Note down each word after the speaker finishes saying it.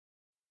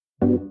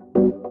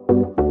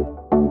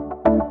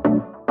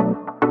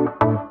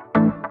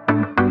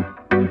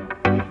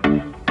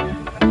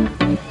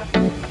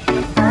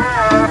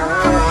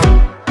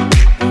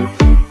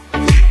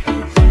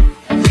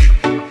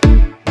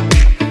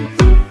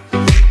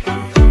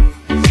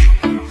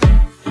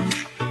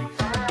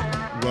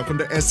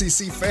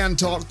SEC Fan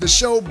Talk, the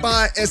show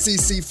by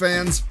SEC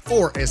fans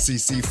for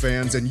SEC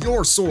fans and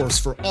your source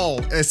for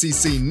all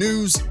SEC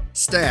news,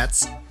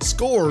 stats,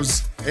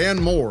 scores,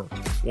 and more.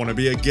 Want to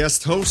be a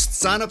guest host?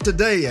 Sign up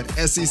today at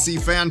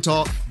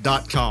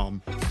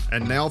secfantalk.com.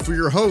 And now for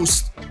your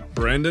hosts,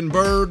 Brandon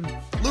Bird,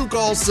 Luke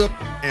Alsop,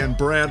 and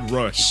Brad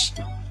Rush.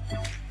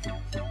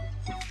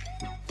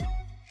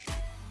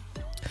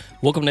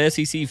 Welcome to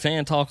SEC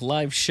Fan Talk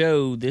Live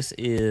Show. This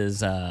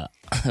is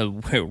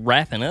we're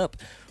wrapping up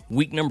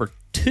week number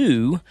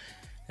 2.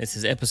 This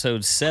is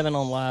episode 7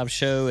 on Live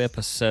Show,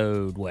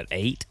 episode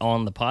 8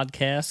 on the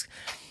podcast.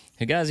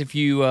 Hey guys, if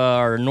you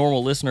are a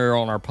normal listener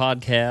on our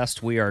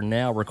podcast, we are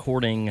now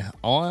recording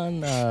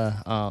on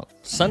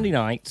Sunday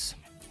nights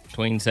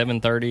between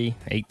 7:30,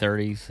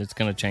 8:30. It's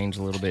going to change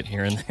a little bit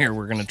here and there.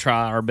 We're going to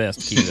try our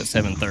best to keep it at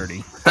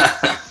 7:30.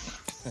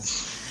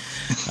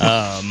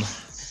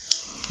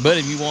 But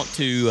if you want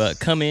to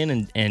come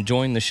in and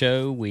join the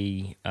show,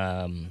 we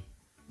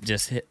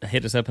just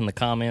hit us up in the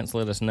comments.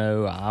 Let us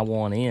know, I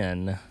want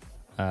in,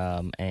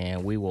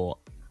 and we will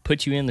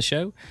put you in the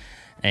show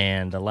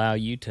and allow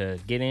you to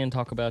get in,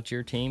 talk about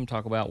your team,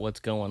 talk about what's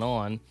going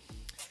on.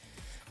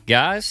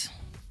 Guys,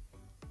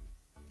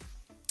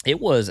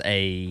 it was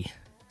a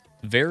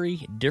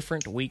very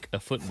different week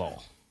of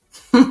football.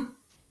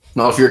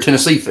 Not if you're a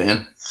Tennessee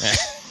fan.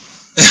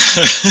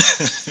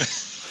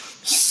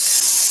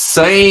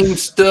 Same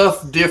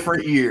stuff,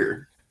 different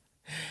year.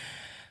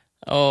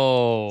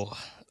 Oh,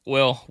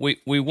 well,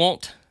 we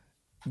won't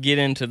get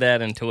into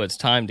that until it's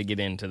time to get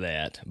into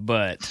that,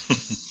 but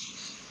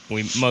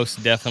we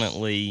most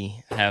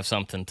definitely have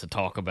something to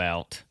talk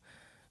about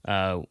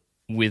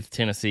with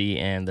Tennessee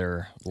and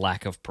their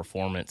lack of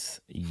performance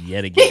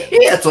yet again.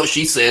 Yeah, that's what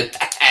she said.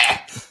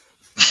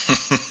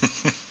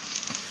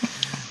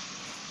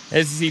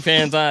 SEC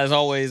fans, as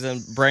always,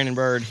 I'm Brandon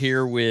Bird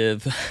here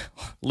with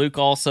Luke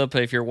Alsop.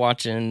 If you're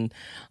watching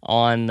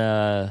on,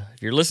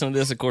 if you're listening to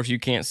this, of course, you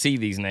can't see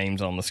these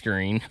names on the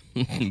screen.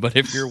 But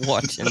if you're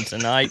watching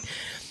tonight,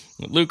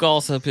 Luke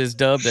Alsop is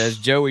dubbed as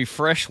Joey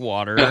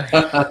Freshwater,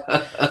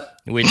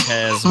 which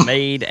has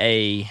made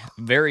a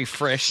very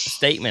fresh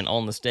statement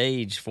on the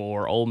stage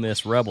for Ole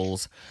Miss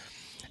Rebels.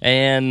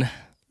 And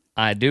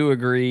I do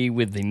agree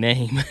with the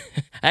name.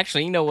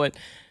 Actually, you know what?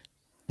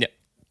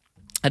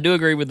 I do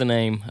agree with the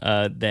name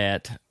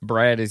that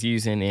Brad is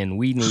using in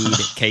We Need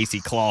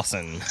Casey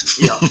Clausen.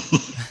 Yeah.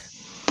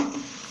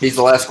 He's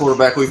the last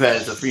quarterback we've had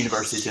at the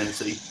University of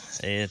Tennessee.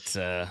 It's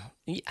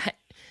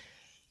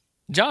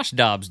Josh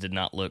Dobbs did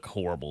not look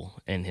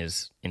horrible in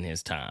his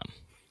time.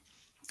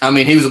 I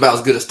mean, he was about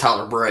as good as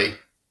Tyler Bray.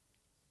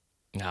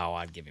 No,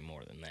 I'd give him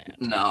more than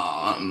that.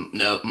 No.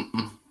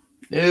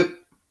 Nope. I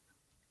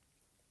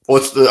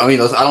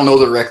don't know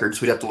the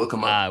records. We'd have to look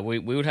them up. We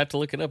would have to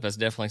look it up. That's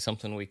definitely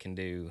something we can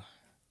do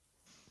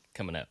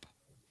coming up.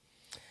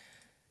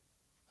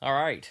 All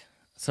right.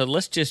 So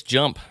let's just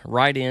jump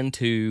right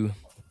into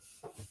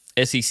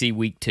SEC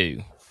Week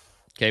 2.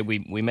 Okay,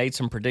 we made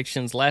some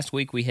predictions. Last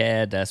week we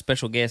had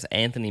special guest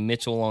Anthony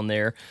Mitchell on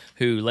there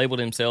who labeled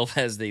himself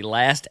as the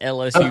last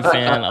LSU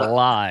fan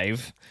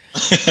alive.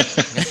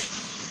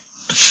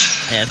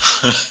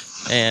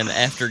 and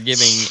after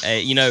giving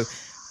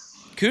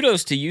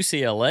kudos to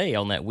UCLA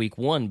on that week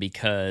 1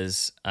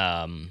 because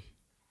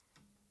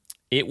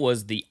it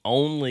was the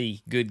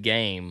only good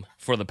game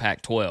for the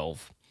Pac-12.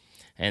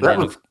 And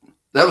that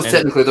was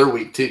technically their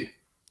week 2.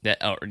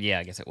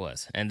 I guess it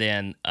was. And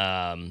then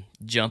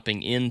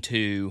jumping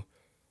into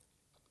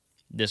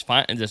this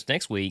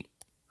next week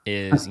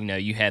is,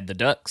 you had the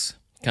Ducks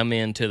come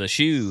into the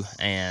shoe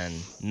and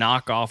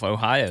knock off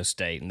Ohio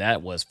State, and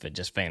that was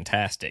just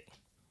fantastic.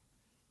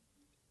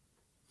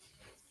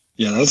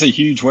 Yeah, that was a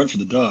huge win for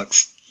the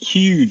Ducks.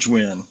 Huge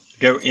win.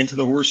 Go into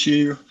the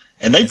horseshoe,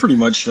 and they pretty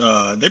much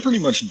they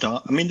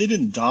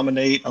didn't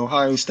dominate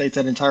Ohio State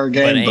that entire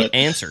game, but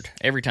answered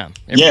every time.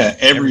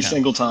 Every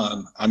single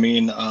time. I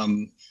mean,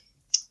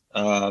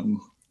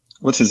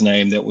 what's his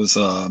name? That was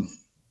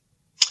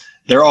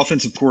their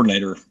offensive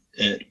coordinator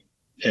at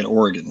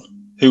Oregon,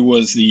 who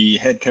was the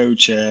head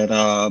coach at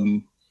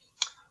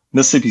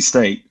Mississippi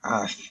State.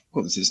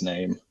 What was his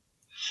name?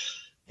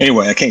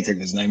 Anyway, I can't think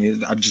of his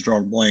name. I just draw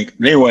a blank.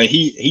 But anyway,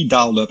 he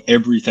dialed up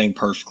everything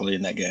perfectly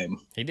in that game.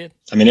 He did.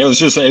 I mean, it was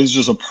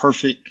just a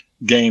perfect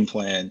game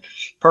plan.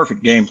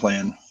 Perfect game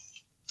plan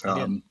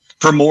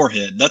for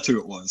Moorhead. That's who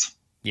it was.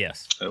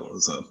 Yes, it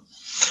was.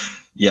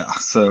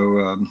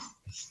 So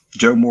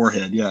Joe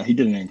Moorhead. Yeah, he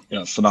did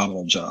a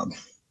phenomenal job.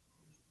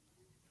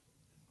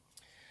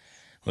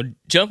 Well,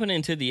 jumping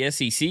into the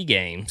SEC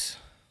games.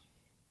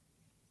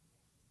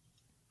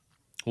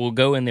 We'll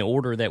go in the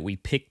order that we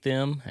picked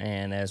them,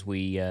 and as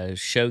we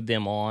showed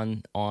them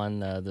on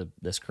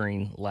the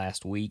screen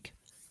last week.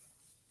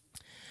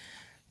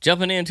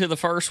 Jumping into the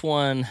first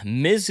one,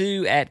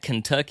 Mizzou at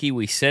Kentucky.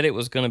 We said it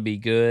was going to be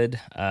good.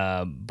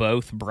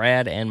 Both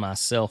Brad and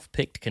myself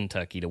picked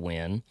Kentucky to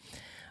win.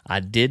 I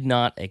did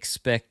not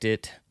expect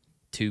it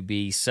to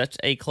be such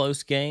a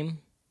close game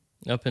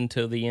up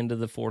until the end of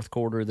the fourth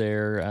quarter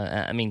there.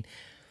 I mean,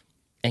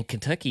 and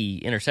Kentucky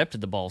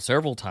intercepted the ball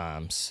several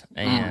times,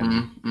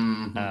 and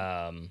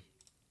and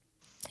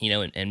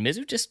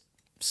Mizzou just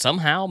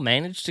somehow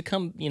managed to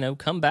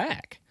come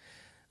back.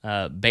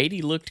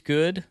 Beatty looked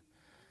good.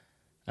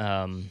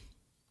 I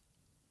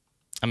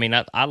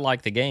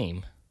like the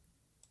game.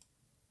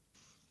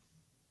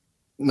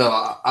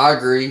 No, I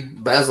agree.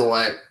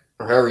 Basilak,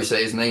 or however you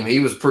say his name, he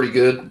was pretty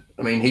good.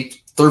 I mean,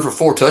 he threw for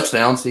 4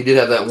 touchdowns. He did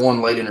have that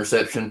one late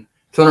interception.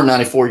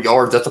 294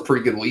 yards. That's a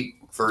pretty good week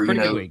for,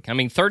 good week. I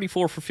mean,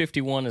 34 for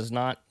 51 is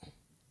not.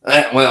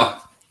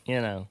 Well,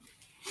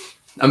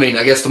 I mean,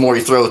 I guess the more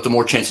you throw it, the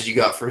more chances you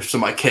got for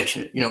somebody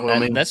catching it. You know what I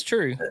mean? That's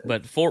true.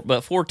 But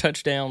 4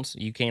 touchdowns,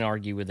 you can't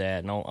argue with that.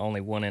 And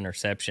only 1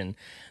 interception.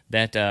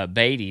 That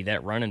Beatty,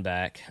 that running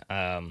back,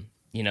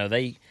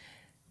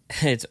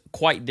 it's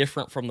quite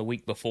different from the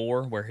week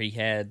before where he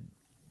had,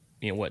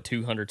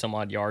 200 some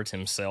odd yards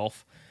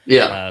himself.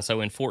 Yeah.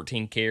 So in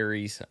 14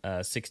 carries,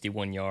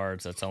 61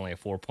 yards, that's only a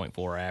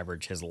 4.4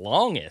 average. His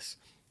longest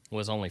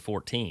was only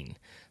 14.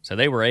 So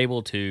they were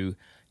able to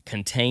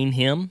contain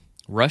him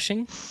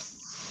rushing,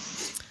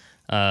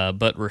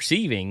 but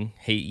receiving,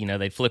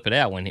 they'd flip it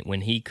out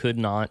when he could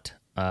not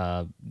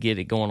get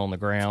it going on the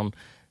ground.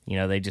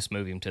 They just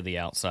move him to the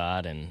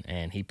outside,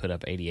 and he put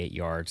up 88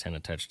 yards and a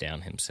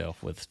touchdown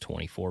himself, with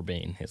 24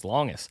 being his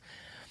longest.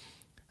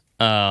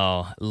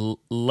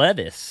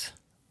 Levis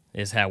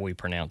is how we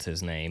pronounce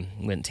his name.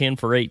 Went 10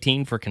 for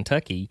 18 for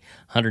Kentucky,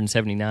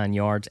 179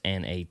 yards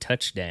and a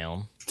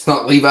touchdown. It's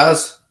not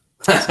Levi's.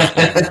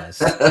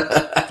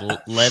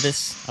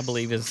 Levis, I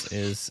believe,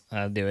 is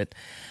do it.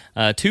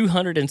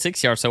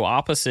 206 yards, so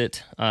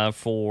opposite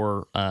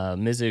for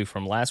Mizzou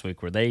from last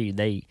week, where they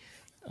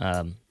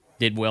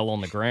did well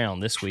on the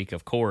ground. This week,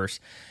 of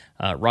course,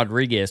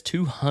 Rodriguez,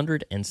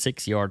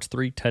 206 yards,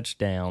 3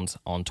 touchdowns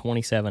on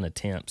 27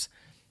 attempts.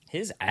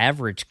 His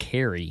average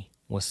carry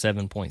was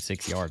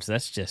 7.6 yards.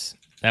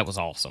 That was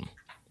awesome.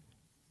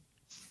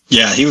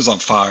 Yeah, he was on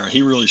fire.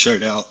 He really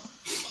showed out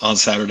on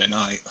Saturday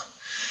night.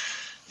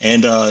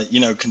 And,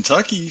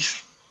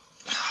 Kentucky's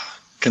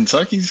going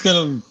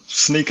to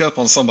sneak up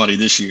on somebody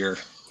this year.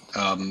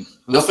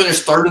 They'll finish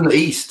third in the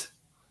East.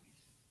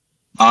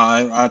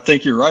 I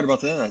think you're right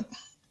about that.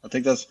 I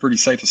think that's a pretty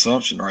safe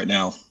assumption right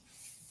now.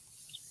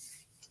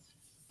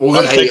 Well,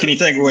 I don't take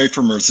anything away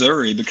from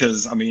Missouri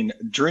because,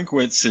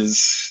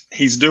 Drinkwitz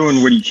he's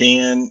doing what he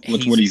can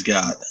with what he's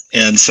got.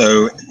 And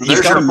so he's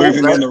got to move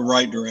him in the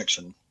right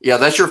direction. Yeah,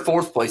 that's your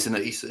 4th place in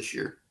the East this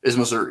year is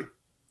Missouri.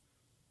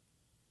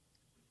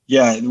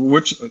 Yeah,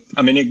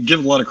 give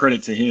a lot of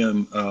credit to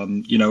him.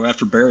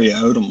 After Barry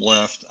Odom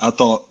left, I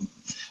thought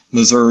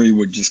Missouri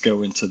would just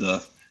go into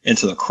the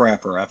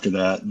crapper after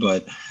that.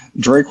 But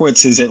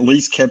Drinkwitz has at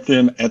least kept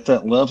them at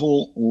that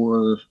level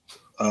or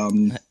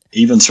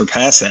even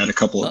surpass that a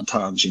couple of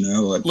times,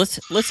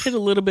 Let's hit a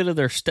little bit of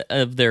their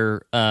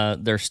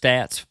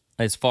stats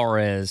as far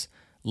as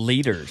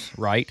leaders,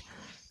 right?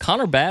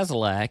 Connor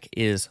Basilak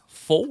is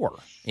 4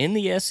 in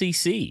the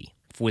SEC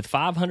with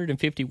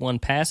 551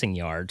 passing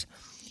yards.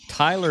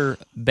 Tyler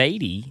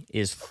Beatty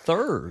is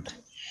 3rd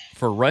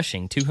for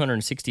rushing,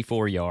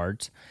 264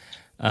 yards.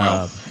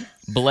 Wow.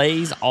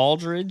 Blaze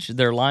Aldridge,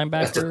 their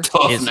linebacker,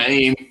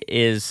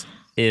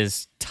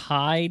 is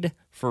tied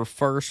for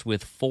 1st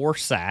with 4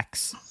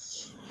 sacks.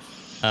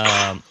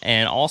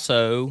 And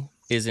also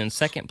is in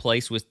 2nd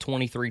place with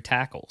 23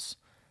 tackles.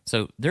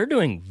 So they're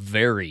doing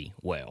very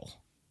well.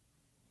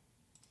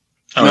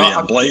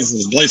 Blaze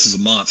is a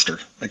monster.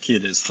 That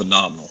kid is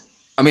phenomenal.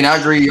 I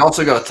agree. You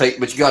also got to take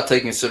into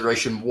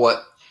consideration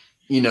what,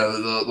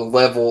 the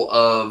level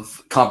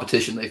of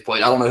competition they've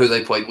played. I don't know who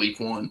they played week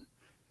 1.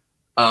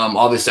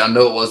 Obviously, I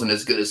know it wasn't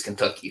as good as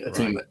Kentucky,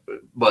 team,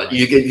 but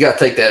you got to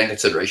take that in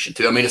consideration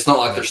too. It's not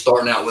like they're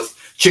starting out with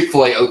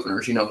Chick-fil-A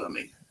openers. You know what I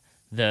mean?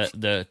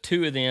 The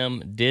 2 of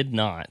them did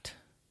not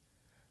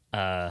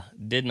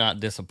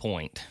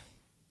disappoint.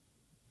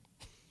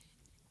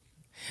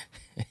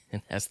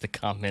 And as the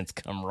comments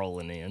come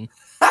rolling in.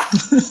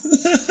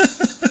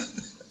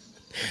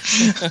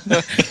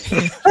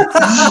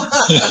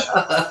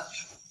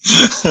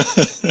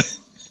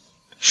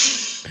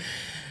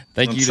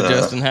 Thank you to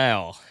Justin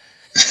Howell.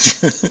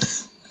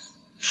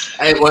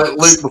 Hey, well,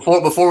 Luke,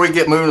 before we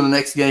get moving to the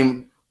next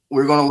game,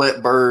 we're going to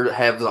let Bird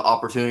have the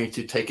opportunity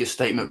to take his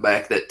statement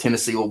back that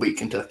Tennessee will beat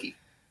Kentucky.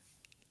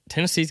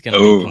 Tennessee's going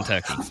to beat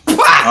Kentucky.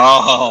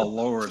 Oh,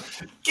 Lord.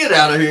 Get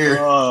out of here.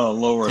 Oh,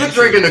 Lord. Quit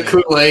drinking the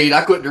Kool-Aid.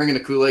 I quit drinking the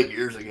Kool-Aid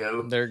years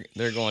ago. They're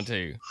going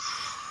to.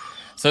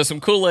 So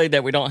some Kool-Aid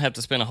that we don't have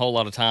to spend a whole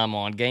lot of time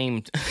on.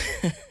 Game 2,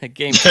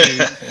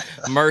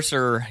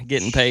 Mercer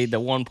getting paid the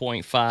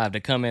 1.5 to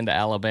come into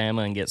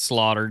Alabama and get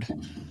slaughtered.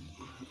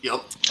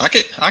 Yep.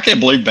 I can't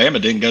believe Bama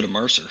didn't go to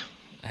Mercer.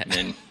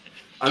 They're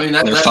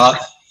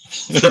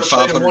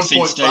 500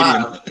 seat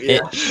stadium.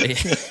 Yeah.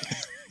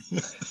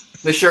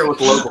 They share it with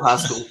the local high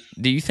school.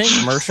 Do you think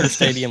Mercer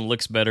Stadium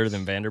looks better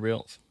than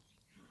Vanderbilt's?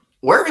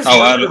 Where is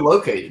Mercer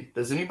located?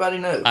 Does anybody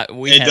know?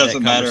 It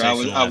doesn't matter. I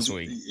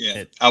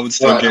would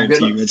still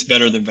guarantee you it's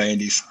better than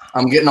Vandy's.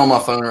 I'm getting on my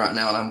phone right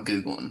now and I'm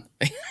Googling.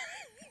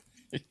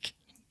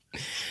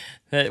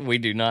 We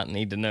do not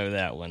need to know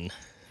that one.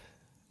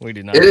 We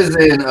do not. It is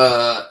in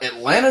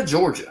Atlanta,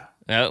 Georgia.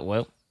 Oh,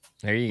 well,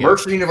 there you go.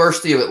 Mercer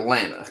University of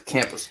Atlanta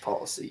campus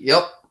policy.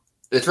 Yep.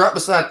 It's right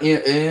beside,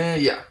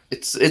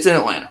 it's in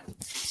Atlanta.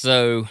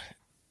 So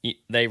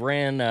they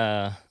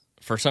ran,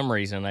 for some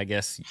reason, I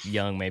guess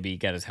Young maybe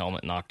got his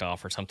helmet knocked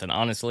off or something.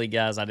 Honestly,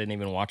 guys, I didn't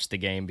even watch the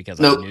game because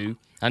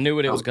I knew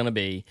what it was going to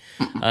be.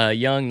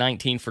 Young,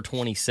 19 for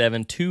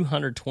 27,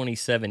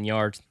 227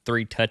 yards,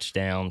 3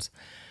 touchdowns.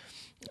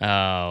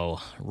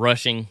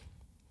 Rushing,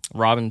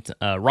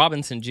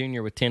 Robinson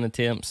Jr. with 10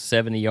 attempts,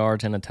 70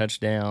 yards and a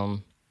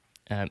touchdown.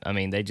 I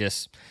mean, they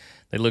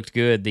looked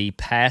good. The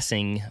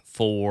passing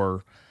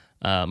for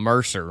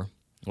Mercer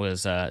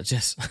was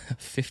just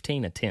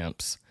 15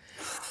 attempts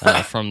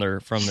from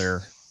their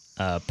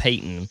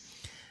Peyton.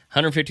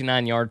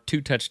 159 yards,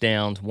 2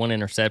 touchdowns, 1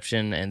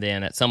 interception, and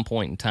then at some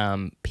point in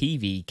time,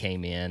 Peavy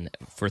came in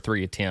for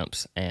 3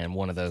 attempts, and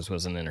one of those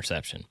was an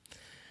interception.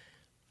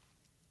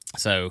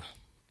 So,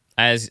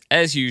 as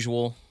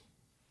usual,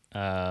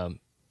 Alabama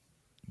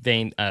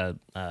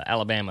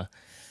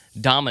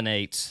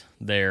dominates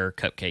their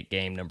cupcake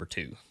game number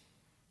 2.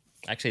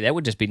 Actually, that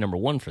would just be number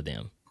 1 for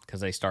them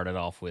because they started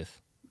off with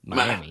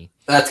Miami.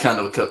 That's kind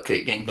of a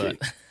cupcake game too.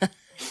 But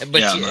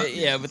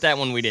but that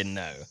one we didn't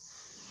know.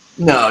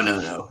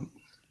 No.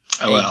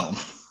 Oh, well,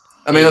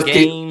 I mean,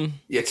 game.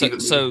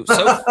 So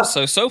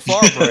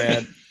far,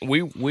 Brad,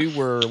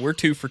 we're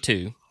 2 for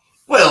 2.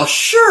 Well,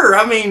 sure.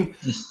 I mean,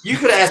 you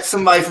could ask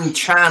somebody from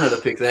China to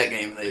pick that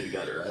game, and they'd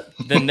got it right.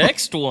 The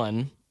next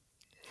one,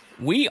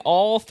 we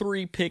all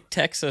 3 picked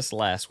Texas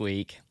last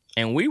week,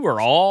 and we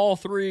were all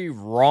 3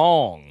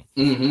 wrong.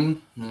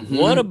 Mm-hmm.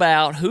 What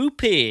about Who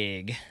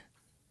Pig?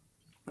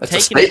 That's a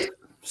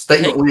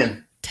statement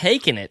win.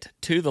 Taking it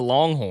to the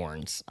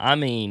Longhorns. I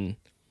mean,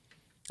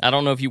 I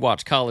don't know if you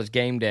watched College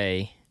Game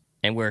Day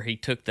and where he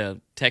took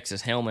the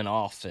Texas helmet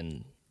off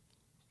and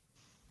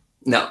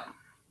No,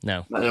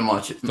 I didn't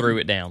watch it. Threw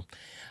it down.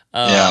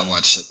 I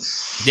watched it.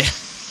 Yeah.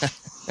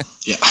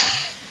 Yeah.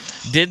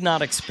 Did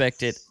not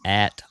expect it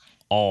at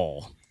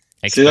all.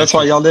 See, that's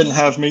why y'all didn't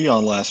have me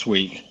on last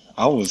week.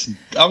 I'm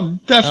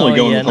definitely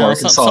going with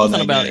Arkansas. Something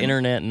about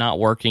internet not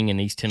working in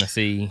East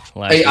Tennessee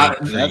last week.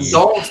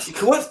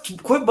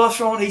 Quit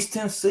busting on East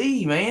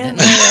Tennessee, man.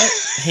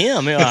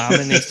 Him. I'm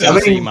in East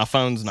Tennessee. My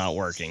phone's not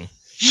working.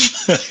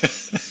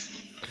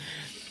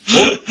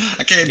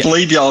 I can't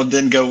believe y'all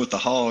didn't go with the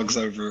Hogs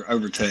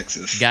over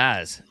Texas.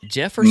 Guys,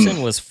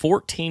 Jefferson was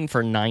 14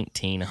 for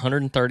 19,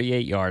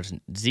 138 yards,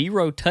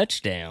 0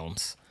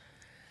 touchdowns.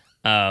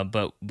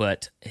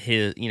 But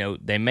his,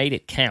 they made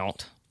it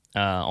count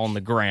on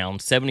the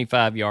ground.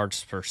 75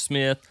 yards for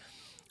Smith,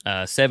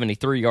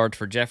 73 yards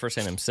for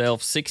Jefferson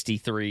himself,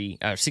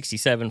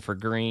 67 for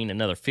Green,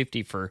 another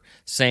 50 for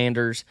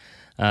Sanders.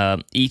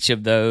 Each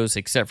of those,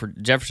 except for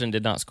Jefferson,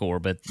 did not score,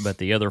 but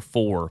the other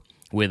 4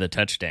 with a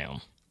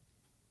touchdown.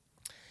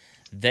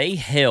 They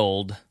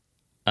held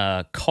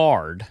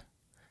Card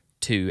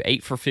to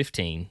 8 for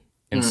 15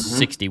 and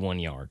 61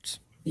 yards.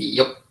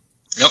 Yep.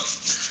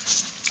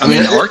 I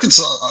mean,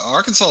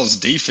 Arkansas's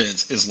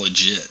defense is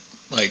legit.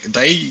 Like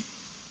they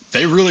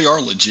really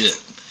are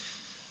legit.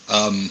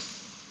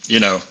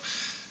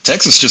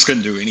 Texas just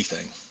couldn't do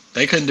anything.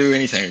 They couldn't do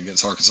anything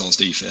against Arkansas's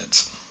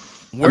defense.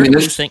 Where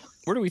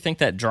do we think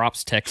that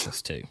drops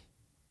Texas to?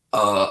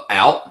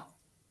 Out.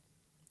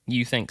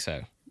 You think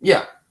so?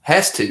 Yeah,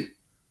 has to.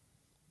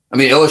 I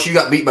mean, LSU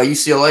got beat by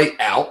UCLA.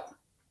 Out.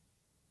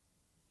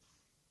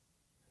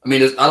 I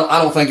mean,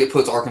 I don't think it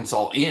puts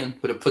Arkansas in,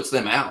 but it puts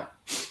them out.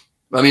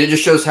 I mean, it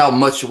just shows how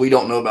much we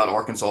don't know about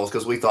Arkansas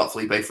because we thought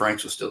Felipe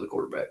Franks was still the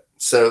quarterback.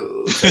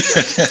 So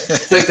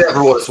take that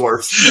for what it's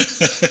worth.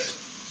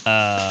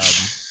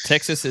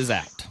 Texas is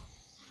out.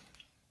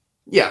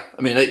 Yeah,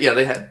 I mean,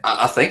 they had.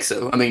 I think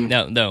so. I mean,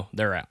 no,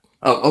 they're out.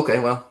 Oh, okay,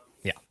 well,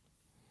 yeah,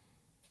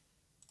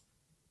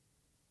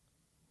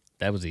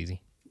 that was easy.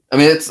 I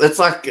mean, it's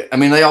like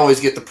they always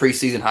get the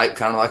preseason hype,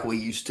 kind of like we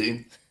used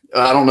to.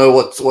 I don't know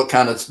what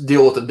kind of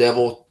deal with the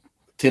devil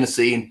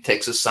Tennessee and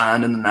Texas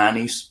signed in the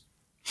 90s.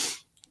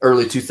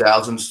 Early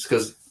 2000s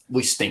because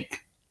we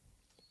stink.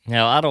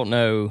 Now, I don't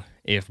know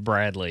if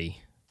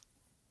Bradley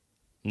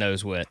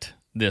knows what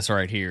this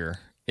right here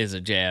is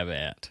a jab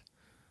at,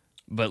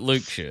 but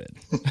Luke should.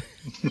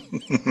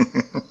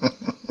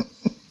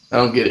 I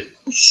don't get it.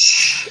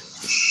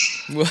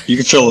 You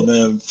can fill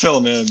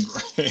him in.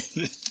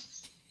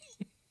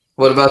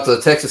 What about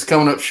the Texas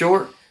coming up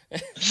short?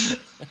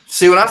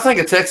 See, when I think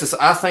of Texas,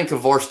 I think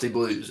of Varsity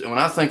Blues. And when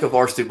I think of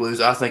Varsity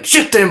Blues, I think,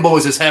 shit, them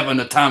boys is having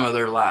the time of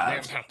their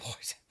lives. Damn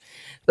boys.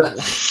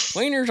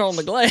 Wieners on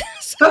the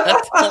glass.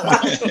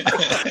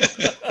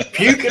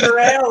 Puke in her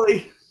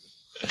alley.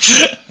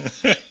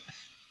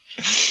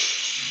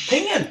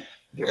 Pen.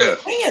 Get rid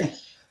of pen.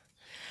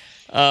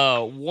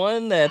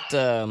 One that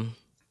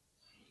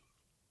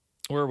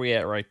where are we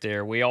at right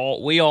there? We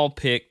all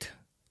picked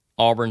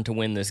Auburn to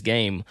win this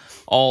game,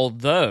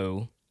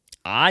 although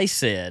I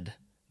said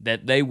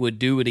that they would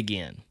do it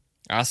again.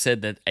 I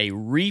said that a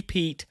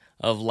repeat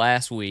of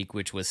last week,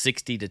 which was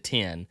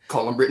 60-10.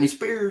 Calling Britney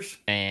Spears.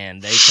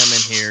 And they come in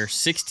here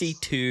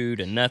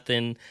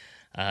 62-0.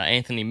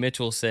 Anthony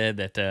Mitchell said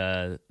that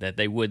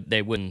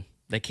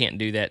they can't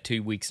do that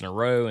 2 weeks in a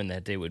row, and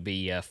that it would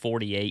be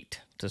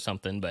 48 to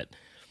something. But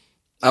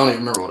I don't even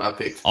remember what I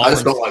picked. I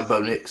just don't like Bo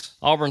Nix.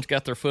 Auburn's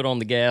got their foot on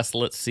the gas.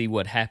 Let's see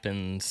what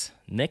happens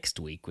next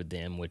week with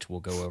them, which we'll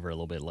go over a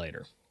little bit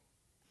later.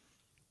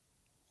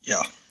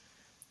 Yeah.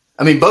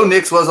 I mean, Bo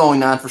Nix was only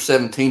 9 for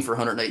 17 for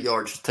 108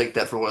 yards. Take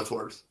that for what it's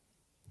worth.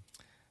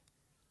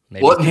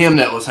 Maybe, wasn't him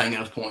that was hanging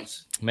us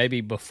points.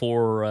 Maybe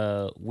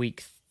before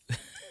week.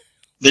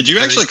 Did you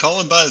actually call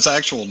him by his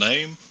actual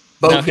name?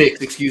 Bo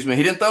Nix, excuse me.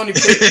 He didn't throw any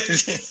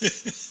picks.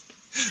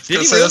 Did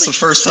he say really? That's the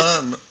first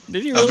time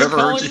Did you really I've ever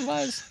call heard him you.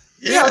 by his-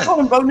 Yeah, I called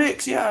him Bo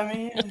Nix. Yeah, I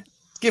mean,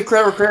 give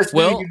credit where credit's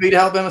due. You beat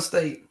Alabama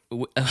State.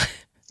 Well,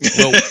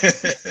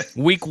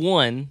 week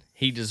 1,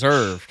 he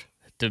deserved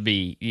to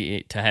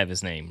have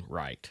his name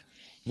right.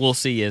 We'll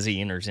see as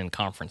he enters in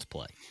conference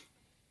play.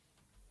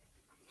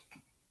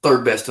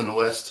 Third best in the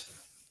West.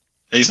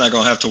 He's not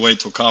going to have to wait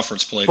till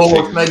conference play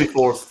Fourth, maybe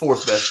fourth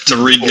best to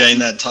regain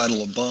that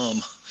title of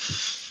bum.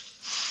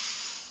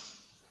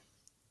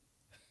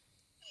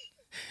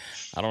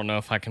 I don't know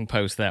if I can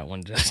post that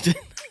one, Justin.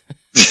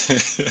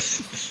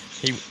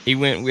 he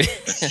went with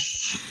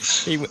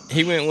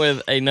he went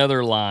with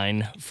another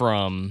line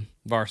from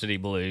Varsity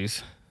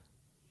Blues.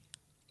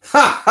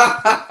 I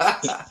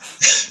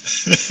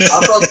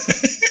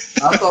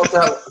thought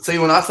that. See,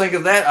 when I think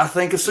of that, I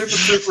think of Super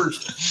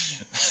Troopers.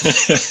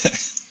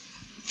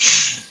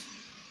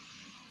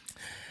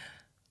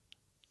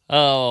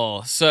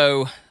 Oh,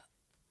 so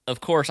of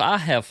course I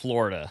have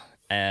Florida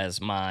as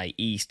my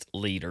East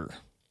leader,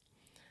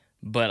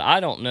 but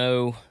I don't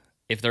know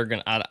if they're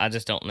gonna. I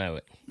just don't know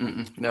it.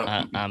 No,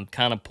 I'm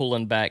kind of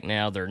pulling back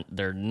now.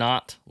 They're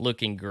not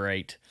looking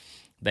great.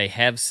 They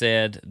have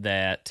said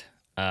that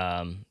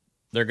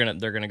they're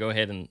gonna go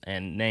ahead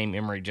and name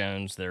Emory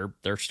Jones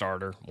their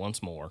starter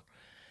once more.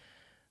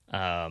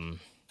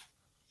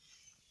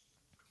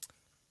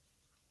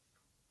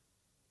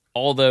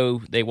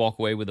 Although they walk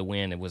away with a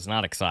win, it was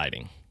not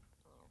exciting.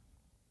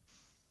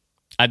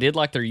 I did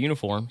like their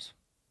uniforms.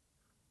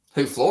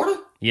 Who,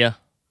 Florida? Yeah.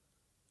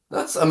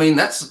 They've done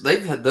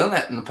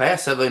that in the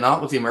past, have they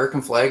not, with the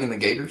American flag and the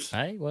Gators?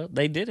 Hey, well,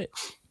 they did it.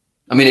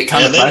 I mean, it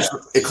kind of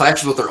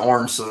clashes with their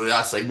orange, so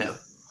I say no.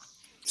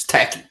 It's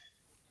tacky.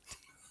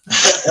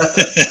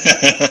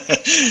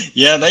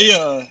 Yeah,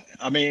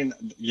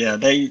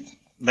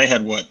 they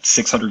had what,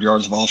 600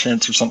 yards of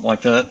offense or something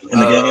like that in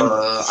the game.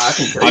 I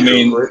can tell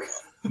you real quick.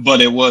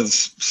 But it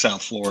was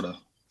South Florida,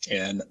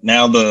 and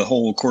now the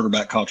whole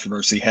quarterback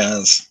controversy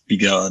has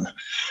begun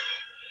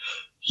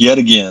yet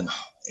again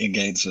in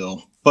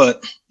Gainesville.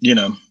 But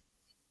what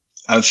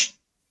I've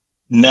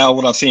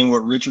seen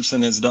what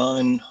Richardson has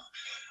done,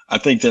 I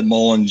think that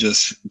Mullen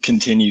just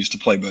continues to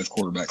play both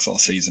quarterbacks all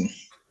season.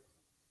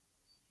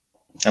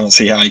 I don't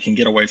see how he can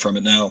get away from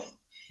it now.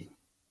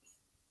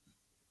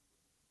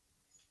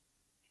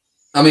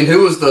 I mean,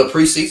 who was the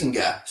preseason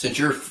guy? Since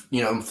you're,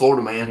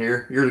 Florida man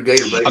here, you're the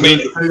Gator baby. I mean,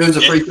 who's the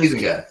preseason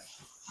guy?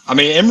 I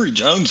mean, Emory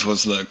Jones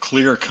was the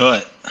clear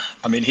cut.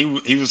 I mean, he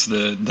was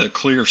the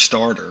clear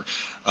starter.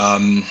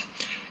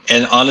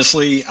 And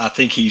honestly, I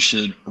think he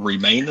should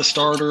remain the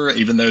starter,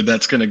 even though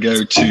that's going to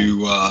go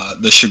to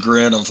the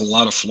chagrin of a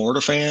lot of Florida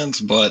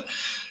fans. But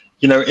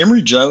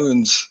Emory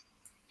Jones,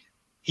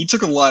 he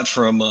took a lot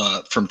from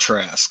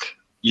Trask.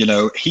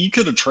 He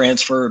could have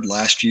transferred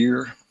last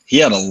year. He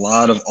had a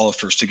lot of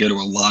offers to go to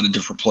a lot of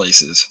different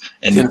places.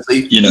 And,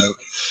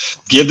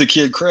 give the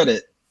kid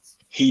credit.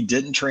 He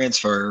didn't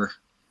transfer.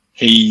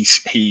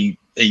 He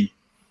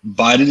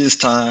bided his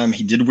time.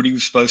 He did what he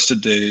was supposed to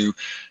do.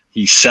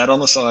 He sat on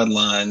the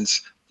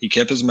sidelines. He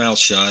kept his mouth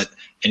shut,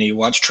 and he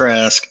watched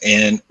Trask.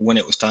 And when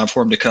it was time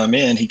for him to come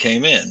in, he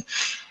came in.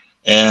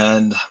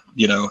 And,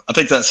 I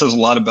think that says a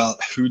lot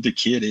about who the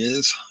kid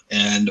is.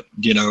 And,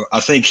 I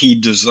think he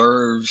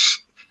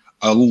deserves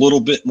a little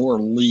bit more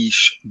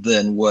leash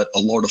than what a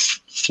lot of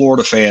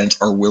Florida fans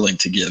are willing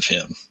to give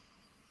him.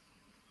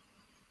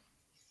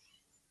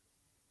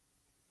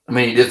 I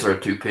mean, he did throw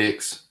 2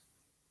 picks.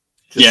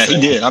 He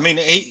did. I mean,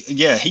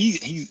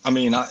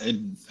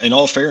 in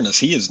all fairness,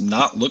 he has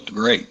not looked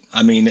great.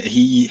 I mean,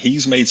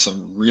 he's made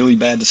some really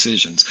bad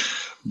decisions,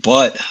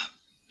 but,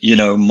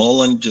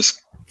 Mullen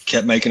just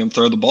kept making him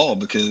throw the ball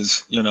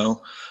because,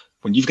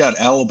 when you've got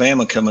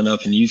Alabama coming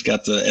up and you've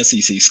got the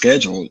SEC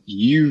schedule,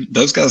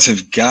 those guys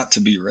have got to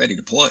be ready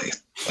to play.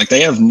 Like, they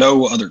have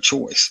no other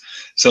choice.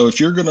 So if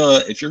you're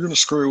gonna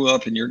screw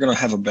up and you're gonna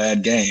have a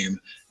bad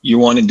game, you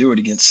want to do it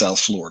against South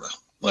Florida,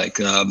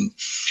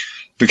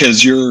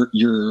 because your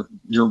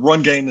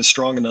run game is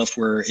strong enough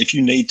where if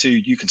you need to,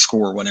 you can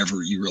score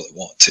whenever you really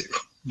want to.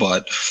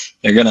 But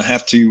they're gonna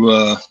have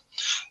to.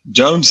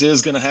 Jones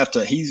is gonna have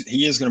to.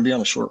 He is gonna be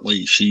on a short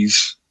leash.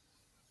 He's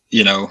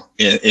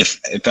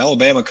if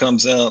Alabama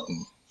comes out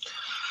and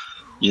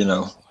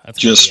that's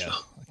just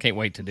Can't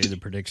wait to do the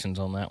predictions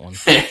on that one.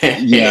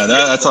 Yeah,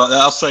 that's all,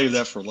 I'll save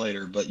that for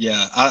later. But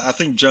yeah, I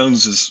think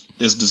Jones is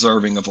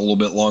deserving of a little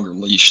bit longer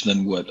leash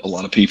than what a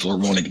lot of people are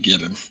wanting to give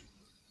him.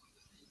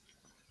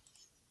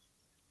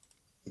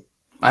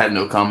 I have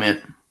no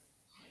comment.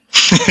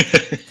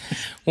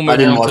 We'll I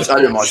didn't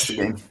watch the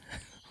game.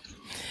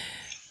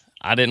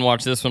 I didn't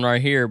watch this one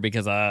right here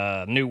because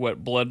I knew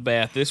what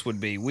bloodbath this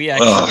would be. We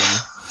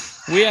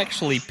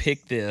actually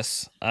picked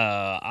this. You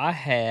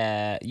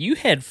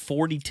had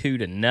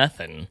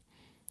 42-0,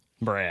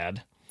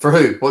 Brad. For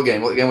who? What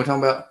game? What game we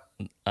talking about?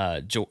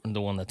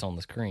 The one that's on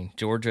the screen,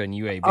 Georgia and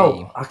UAB.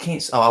 Oh, I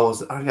can't.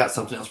 Oh, I got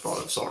something else brought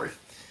up. Sorry.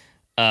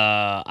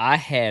 I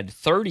had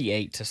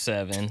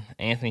 38-7.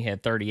 Anthony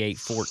had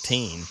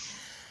 38-14.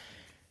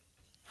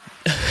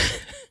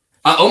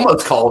 I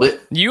almost called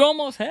it. You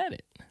almost had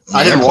it.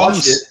 I didn't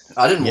watch it.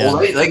 I didn't. Yeah. Well,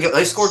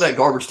 they scored that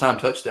garbage time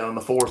touchdown in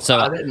the fourth. So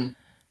I didn't.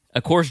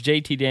 Of course,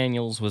 JT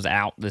Daniels was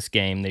out this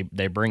game.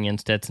 They bring in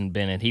Stetson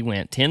Bennett. He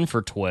went 10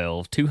 for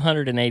 12,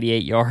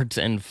 288 yards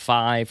and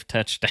 5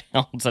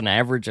 touchdowns, an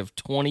average of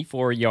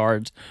 24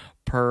 yards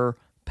per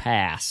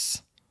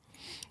pass.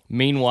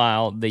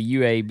 Meanwhile, the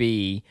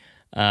UAB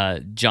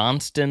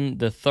Johnston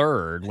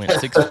III went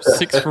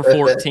 6 for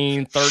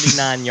 14,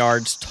 39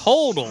 yards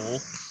total.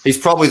 He's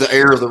probably the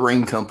heir of the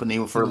ring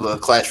company for the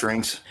Clash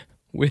rings.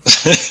 With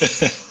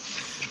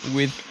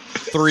 3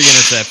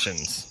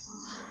 interceptions.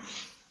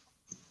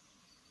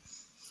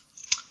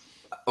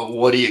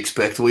 What do you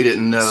expect? We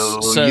didn't know.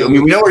 So,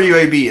 we know where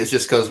UAB is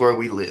just because where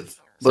we live,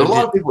 but a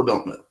lot of people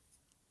don't know.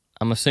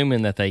 I'm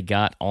assuming that they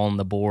got on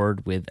the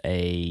board with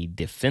a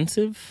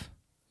defensive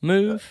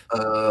move.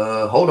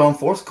 Hold on,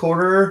 fourth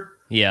quarter.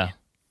 Yeah,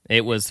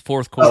 it was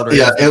fourth quarter.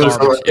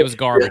 It was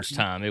garbage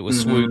time. It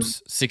was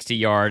Swoop's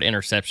 60-yard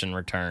interception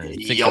return,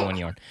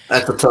 61-yard.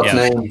 That's a tough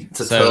name. It's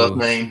a tough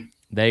name.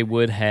 They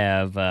would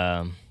have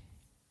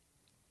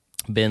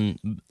been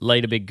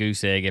laid a big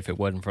goose egg if it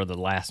wasn't for the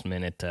last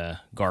minute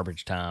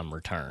garbage time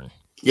return.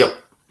 Yep.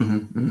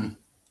 Mm-hmm.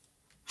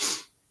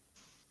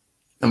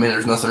 I mean,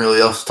 there's nothing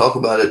really else to talk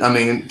about it. I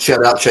mean,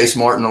 shout out Chase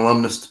Martin,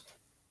 alumnus.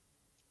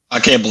 I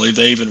can't believe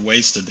they even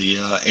wasted the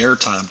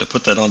airtime to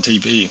put that on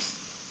TV.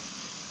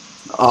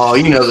 Oh,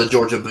 the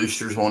Georgia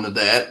boosters wanted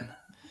that.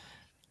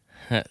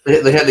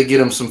 They had to get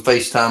him some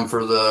FaceTime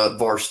for the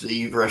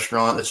Varsity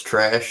restaurant that's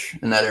trash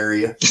in that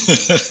area.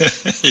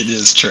 It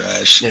is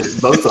trash. Yeah,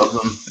 both of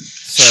them.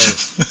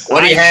 So,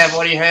 what do you have?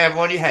 What do you have?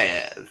 What do you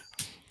have?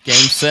 Game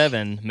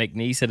 7,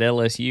 McNeese at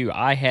LSU.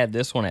 I had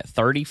this one at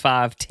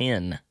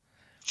 35-10.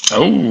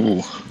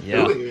 Oh.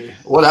 Yeah.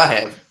 What I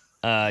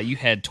have? You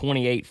had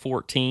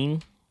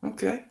 28-14.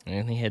 Okay.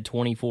 And he had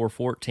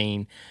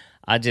 24-14.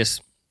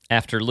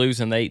 After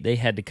losing, they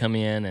had to come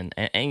in,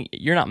 and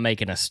you're not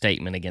making a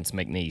statement against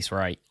McNeese,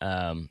 right?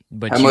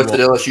 But how much did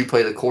LSU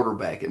play the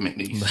quarterback at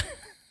McNeese?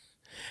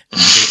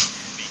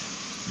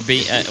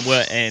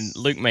 And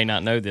Luke may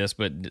not know this,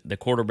 but the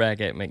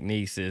quarterback at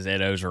McNeese is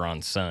Ed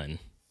Ogeron's son.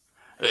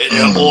 Hey,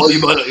 now, boy,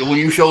 when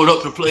you showed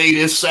up to play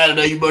this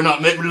Saturday, you better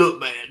not make me look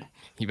bad.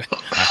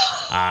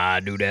 I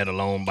do that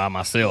alone by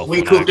myself.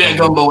 We cook that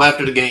gumbo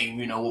after the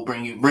game. We'll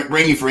bring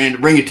your friend,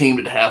 bring your team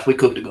to the house. We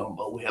cook the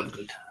gumbo. We have a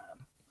good time.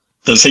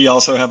 Does he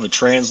also have a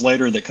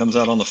translator that comes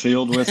out on the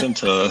field with him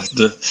to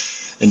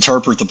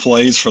interpret the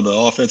plays for the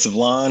offensive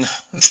line?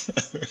 I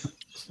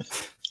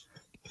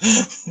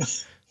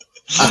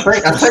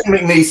think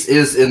McNeese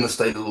is in the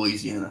state of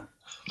Louisiana.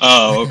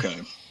 Oh,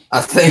 okay. I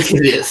think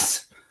it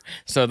is.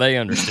 So they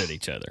understood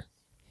each other.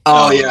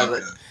 Oh, yeah.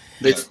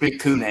 They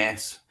speak coon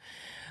ass.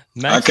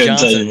 I couldn't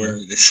tell you where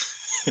it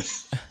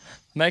is.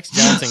 Max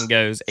Johnson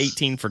goes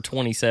 18 for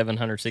 27,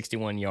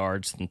 161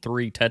 yards, and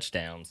 3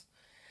 touchdowns.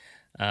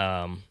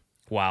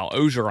 While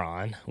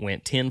Ogeron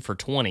went 10 for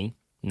 20,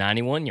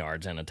 91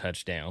 yards and a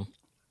touchdown.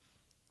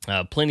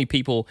 Plenty of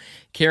people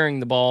carrying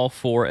the ball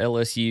for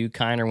LSU.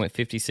 Kiner went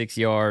 56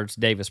 yards.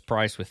 Davis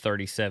Price with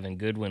 37.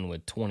 Goodwin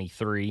with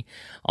 23.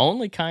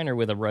 Only Kiner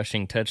with a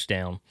rushing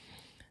touchdown.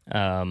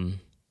 And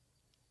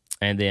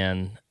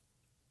then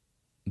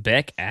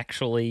Beck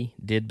actually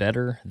did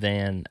better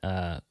than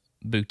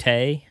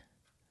Boutte.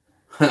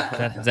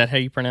 Is that how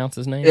you pronounce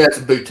his name? Yeah, it's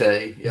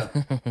Boutte.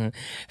 Yeah.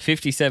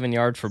 57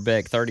 yards for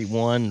Beck,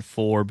 31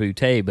 for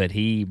Boutte, but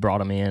he brought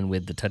him in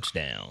with the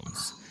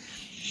touchdowns.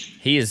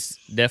 He is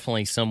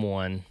definitely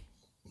someone.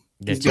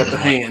 He's got the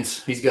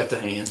hands. He's got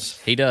the hands.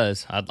 He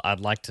does. I'd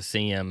like to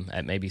see him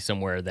at maybe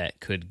somewhere that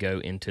could go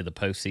into the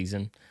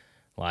postseason,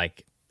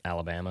 like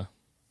Alabama.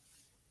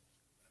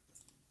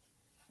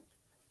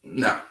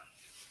 No.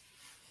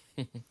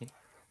 I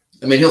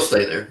mean, he'll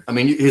stay there. I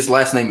mean, his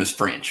last name is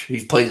French.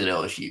 He plays at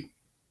LSU.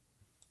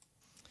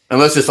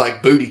 Unless it's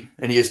like Booty,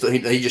 and he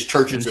just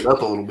churches it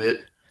up a little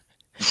bit.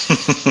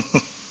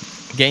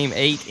 Game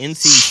 8,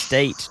 NC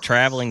State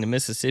traveling to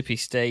Mississippi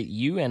State.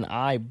 You and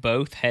I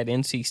both had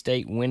NC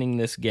State winning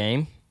this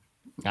game.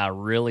 I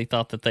really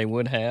thought that they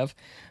would have.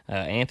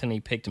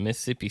 Anthony picked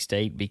Mississippi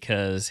State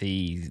because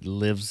he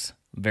lives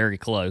very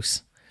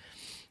close.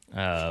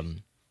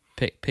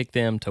 pick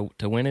them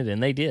to win it,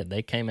 and they did.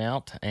 They came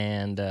out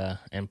and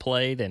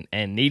played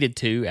and needed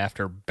to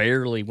after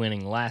barely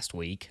winning last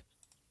week.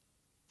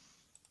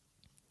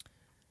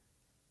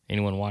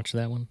 Anyone watch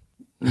that one?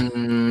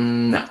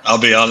 No. I'll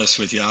be honest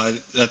with you. I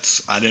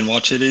didn't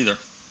watch it either.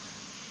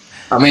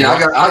 I mean, I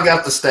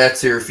got the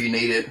stats here if you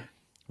need it.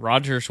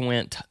 Rodgers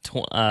went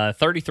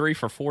 33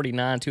 for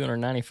 49,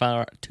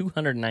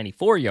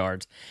 294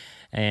 yards,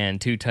 and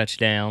 2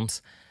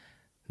 touchdowns.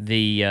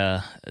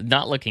 The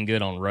not looking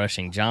good on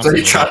rushing. Johnson.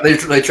 They tried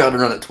to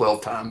run it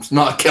 12 times,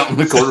 not counting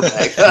the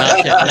quarterback.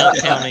 not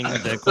counting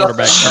the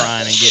quarterback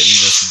trying and getting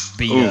just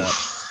beat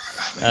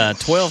up.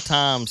 12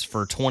 times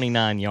for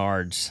 29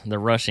 yards. The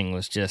rushing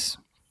was just.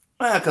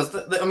 Yeah, because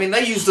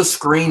they use the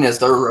screen as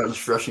their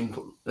rushing.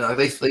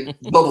 They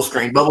bubble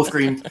screen,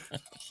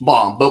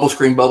 bomb, bubble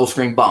screen,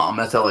 bomb.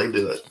 That's how they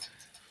do it.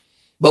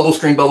 Bubble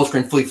screen,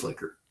 flea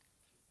flicker.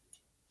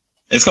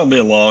 It's going to be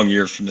a long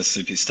year for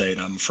Mississippi State,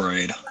 I'm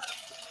afraid.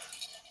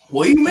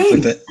 What do you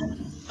mean?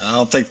 I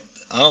don't think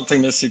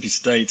Mississippi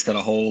State's got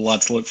a whole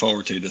lot to look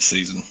forward to this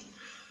season.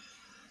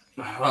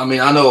 I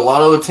mean, I know a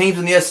lot of other teams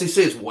in the SEC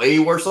is way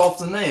worse off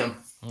than them.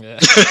 Yeah.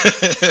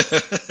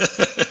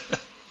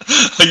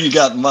 You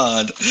got in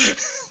mind.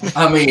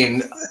 I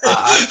mean,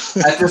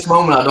 at this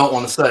moment, I don't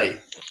want to say.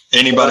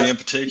 Anybody in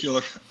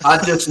particular?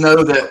 I just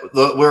know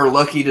that we're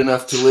lucky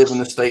enough to live in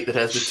a state that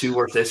has the 2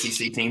 worst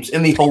SEC teams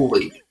in the whole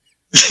league.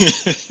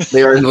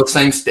 They are in the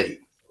same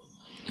state.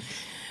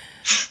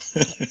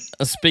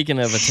 Speaking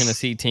of a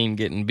Tennessee team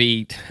getting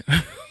beat,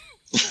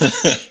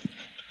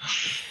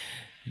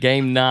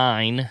 Game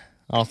 9,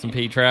 Austin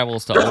Peay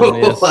travels to Ole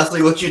Miss. I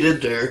see what you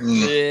did there.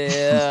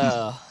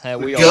 Yeah,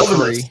 we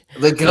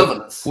The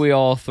governors. We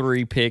all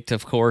 3 picked,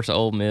 of course,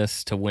 Ole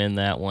Miss to win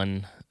that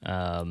one.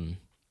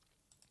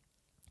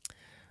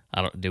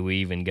 Do we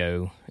even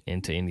go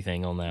into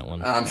anything on that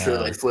one? I'm sure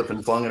they flip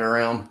and flung it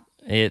around.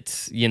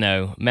 It's,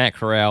 Matt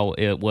Corral,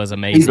 it was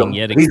amazing.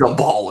 He's a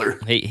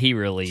baller. He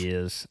really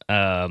is.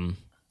 You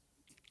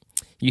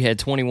had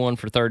 21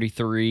 for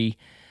 33,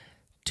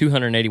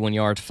 281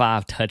 yards,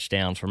 5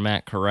 touchdowns for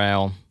Matt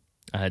Corral.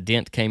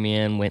 Dent came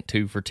in, went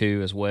 2 for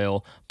 2 as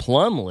well.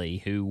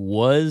 Plumlee, who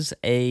was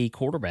a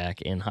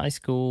quarterback in high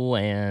school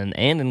and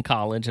in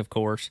college, of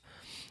course,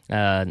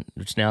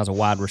 which now is a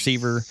wide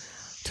receiver,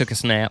 took a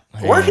snap.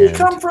 Where did he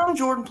come from,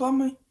 Jordan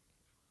Plumlee?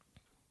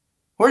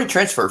 Where did he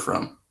transfer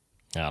from?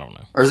 I don't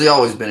know. Or has he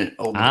always been at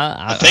Ole Miss?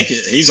 I think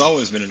he's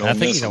always been at Ole Miss. I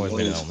think he's always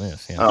been at Ole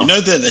Miss. Yeah. Oh. You know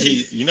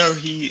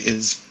that he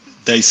is.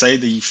 They say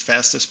the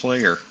fastest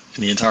player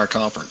in the entire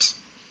conference.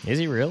 Is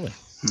he really?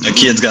 That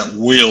kid's got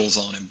wheels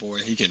on him, boy.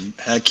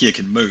 That kid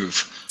can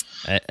move.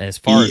 As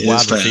far as wide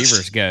fast.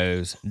 receivers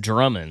goes,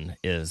 Drummond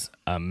is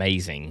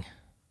amazing.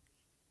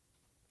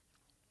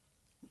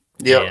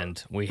 Yep.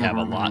 And we have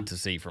a lot to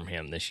see from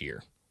him this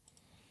year.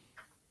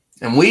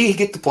 And we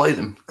get to play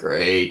them.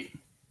 Great.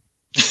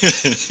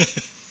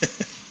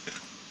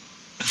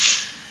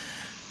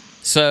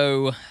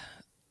 So,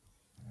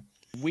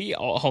 we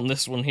on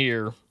this one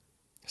here,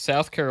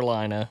 South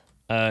Carolina,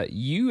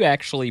 you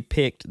actually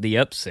picked the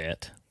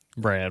upset,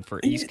 Brad, for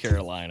East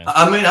Carolina.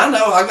 I mean, I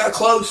know. I got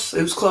close.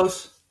 It was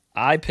close.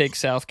 I picked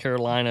South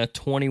Carolina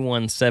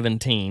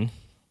 21-17.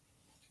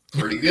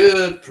 Pretty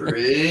good.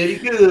 Pretty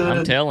good.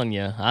 I'm telling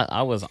you,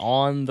 I was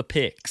on the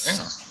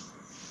picks.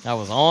 Yeah. I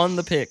was on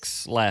the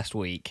picks last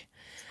week.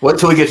 Wait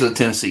till we get to the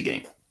Tennessee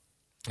game.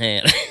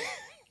 And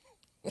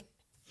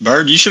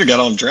Bird, you should have got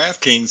on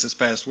DraftKings this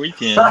past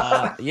weekend.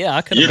 yeah,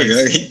 I could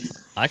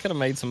have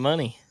made some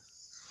money.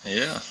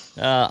 Yeah.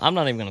 I'm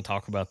not even going to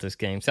talk about this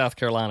game. South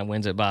Carolina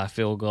wins it by a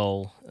field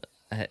goal.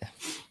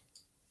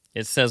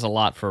 It says a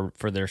lot for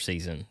their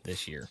season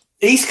this year.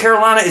 East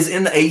Carolina is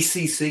in the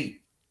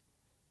ACC.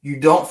 You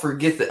don't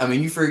forget that. I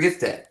mean, you forget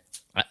that.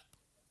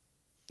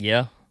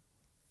 Yeah,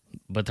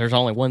 but there's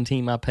only one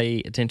team I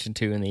pay attention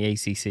to in the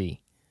ACC.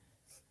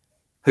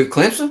 Who,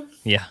 Clemson?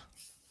 Yeah.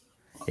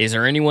 Is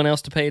there anyone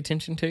else to pay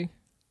attention to?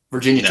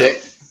 Virginia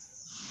Tech.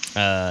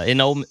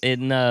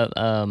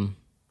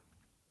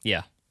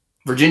 Yeah.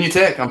 Virginia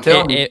Tech, I'm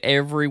telling you.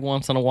 Every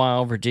once in a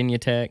while, Virginia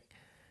Tech.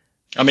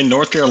 I mean,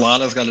 North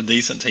Carolina's got a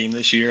decent team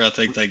this year. I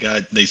think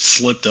they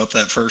slipped up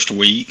that first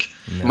week.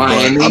 No.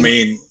 Miami. But, I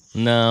mean,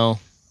 No.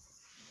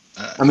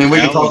 we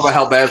can talk about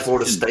how bad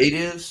Florida State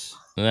is.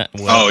 Yeah,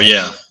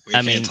 we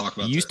can't talk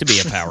about used that. to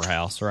be a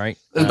powerhouse, right?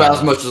 It's about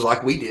as much as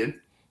like we did.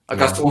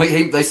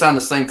 They signed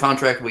the same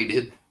contract we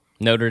did.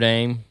 Notre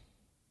Dame.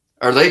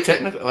 Are they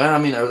technically? Well, I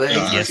mean, are they?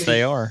 Yes,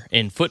 they are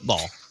in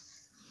football.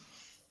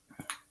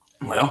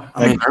 Well,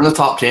 I mean, they're in the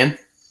top 10.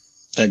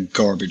 That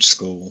garbage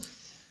school.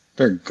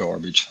 They're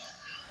garbage.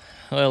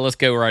 Well, let's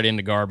go right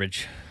into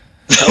garbage.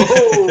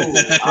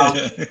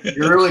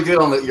 You're really good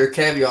on your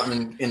caveat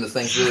in the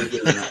things really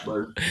good in that,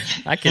 Bird.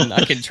 I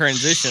can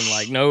transition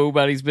like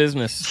nobody's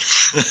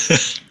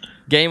business.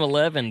 Game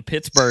 11,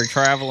 Pittsburgh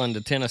traveling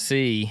to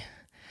Tennessee.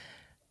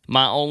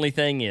 My only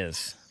thing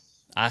is,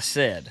 I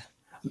said,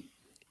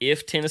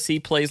 if Tennessee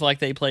plays like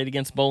they played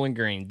against Bowling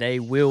Green, they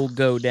will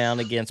go down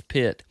against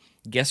Pitt.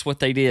 Guess what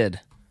they did?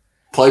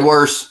 Play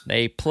worse.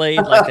 They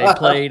played like they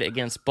played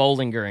against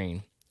Bowling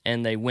Green,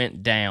 and they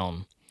went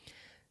down.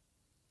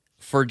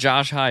 For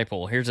Josh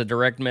Heupel, here's a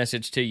direct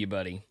message to you,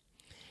 buddy.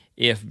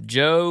 If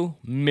Joe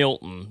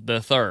Milton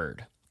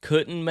III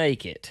couldn't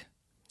make it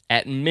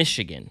at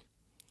Michigan,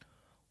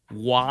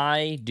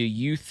 why do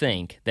you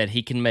think that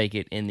he can make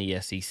it in the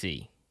SEC?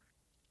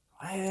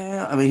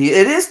 Well, I mean,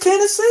 it is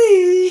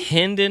Tennessee.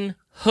 Hendon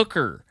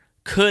Hooker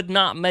could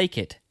not make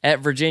it at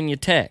Virginia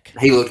Tech.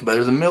 He looked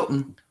better than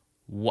Milton.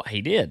 What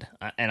he did,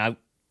 and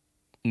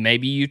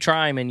maybe you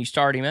try him and you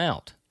start him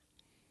out.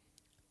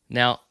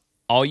 Now,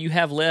 all you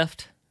have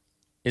left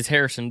is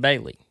Harrison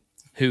Bailey,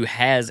 who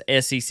has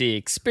SEC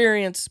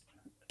experience,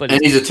 but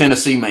he's a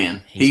Tennessee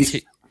man.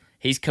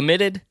 He's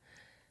committed,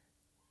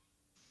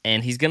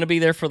 and he's going to be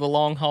there for the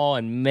long haul.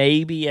 And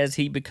maybe as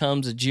he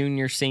becomes a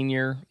junior,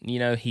 senior,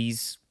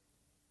 he's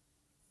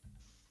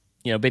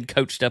been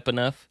coached up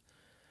enough.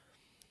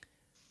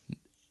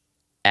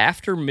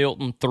 After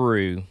Milton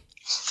threw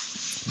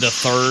the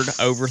third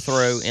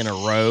overthrow in a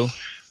row,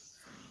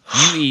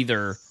 you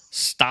either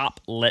stop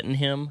letting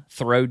him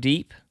throw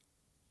deep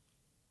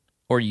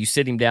or you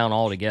sit him down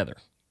altogether.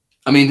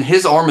 I mean,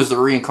 his arm is the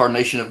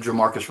reincarnation of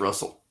Jamarcus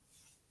Russell.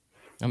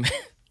 I mean,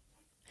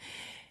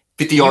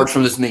 50 yards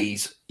from his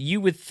knees. You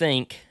would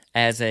think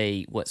as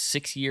a,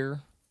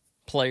 6-year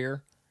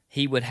player,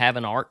 he would have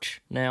an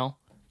arch now,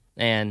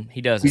 and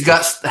he doesn't. He's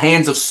got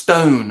hands of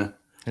stone,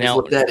 is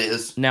what that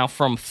is. Now,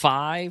 from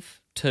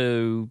 5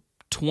 to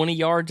 20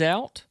 yards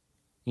out,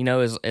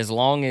 as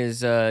long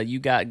as you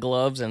got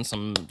gloves and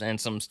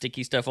some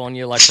sticky stuff on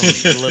you, like from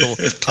little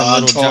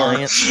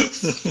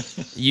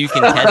giants, you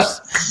can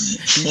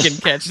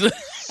catch the.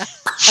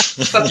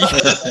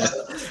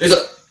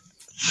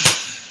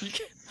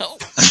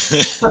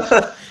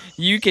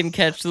 You can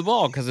catch the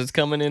ball because it's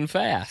coming in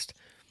fast.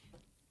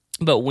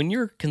 But when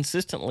you're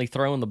consistently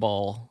throwing the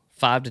ball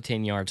 5 to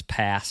 10 yards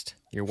past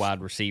your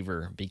wide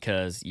receiver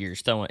because you're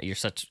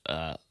such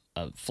a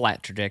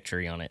flat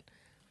trajectory on it,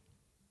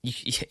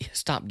 you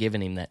stop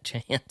giving him that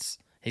chance.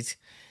 It's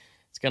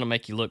going to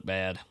make you look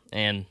bad,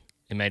 and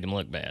it made him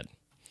look bad.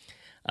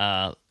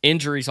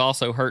 Injuries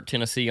also hurt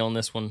Tennessee on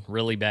this one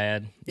really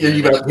bad. Yeah,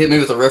 you about to hit me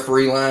with a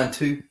referee line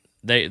too.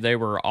 They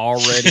were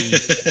already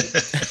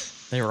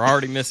they were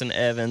already missing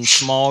Evans.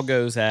 Small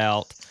goes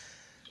out.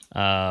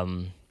 Yeah,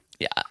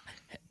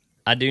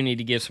 I do need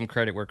to give some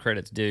credit where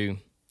credit's due.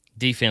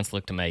 Defense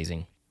looked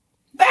amazing.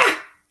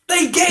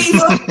 They gave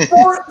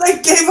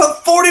up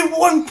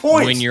 41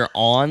 points. When you're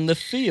on the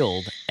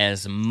field,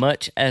 as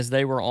much as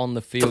they were on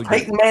the field,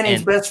 Peyton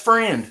Manning's best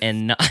friend,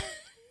 and not,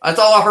 that's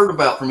all I heard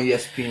about from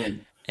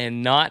ESPN.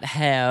 And not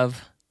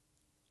have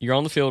you're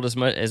on the field as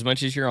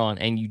much as you're on,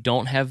 and you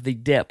don't have the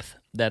depth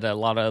that a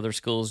lot of other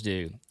schools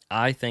do.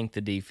 I think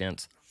the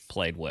defense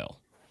played well.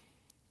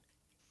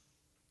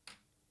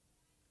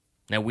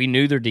 Now, we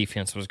knew their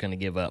defense was going to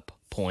give up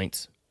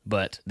points,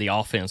 but the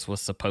offense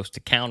was supposed to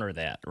counter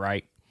that,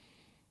 right?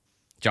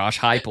 Josh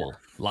Heupel,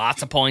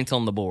 lots of points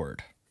on the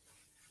board.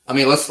 I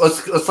mean, let's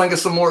think of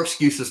some more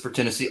excuses for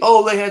Tennessee.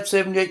 Oh, they had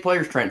 78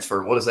 players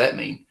transferred. What does that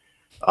mean?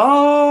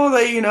 Oh,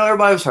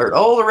 everybody was hurt.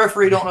 Oh, the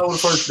referee don't know what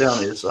a first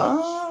down is.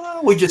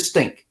 We just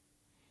stink.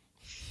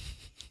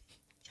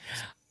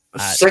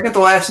 Second to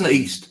last in the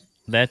East.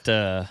 That,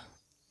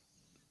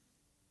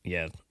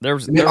 yeah,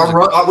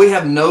 we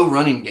have no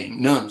running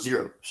game, none,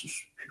 zero.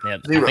 Yeah,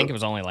 zero. I think it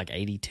was only like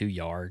 82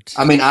 yards.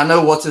 I mean, I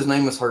know what's his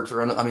name was hurt to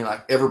run. I mean,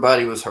 like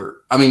everybody was hurt.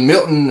 I mean,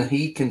 Milton,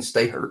 he can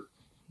stay hurt.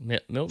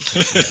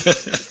 Milton,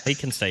 he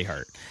can stay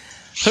hurt.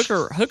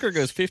 Hooker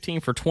goes 15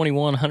 for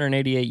 21,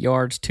 188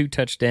 yards, 2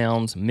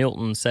 touchdowns.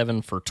 Milton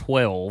 7 for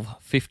 12,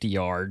 50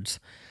 yards,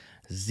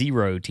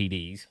 0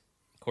 TDs.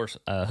 Of course,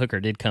 Hooker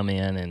did come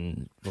in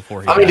and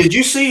before he. Did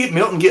you see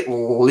Milton get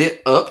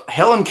lit up?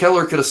 Helen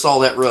Keller could have saw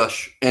that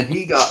rush, and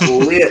he got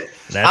lit.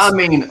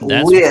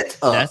 Lit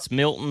up. That's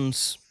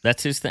Milton's.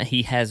 That's his thing.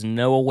 He has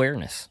no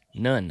awareness,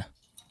 none.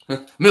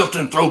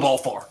 Milton, throw ball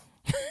far.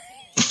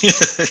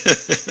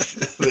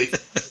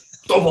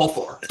 Throw ball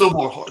far. Throw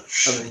ball hard.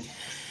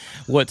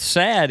 What's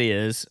sad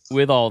is,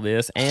 with all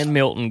this and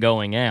Milton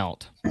going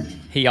out,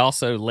 he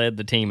also led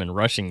the team in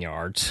rushing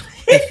yards,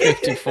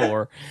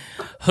 54.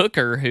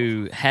 Hooker,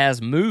 who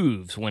has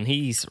moves when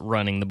he's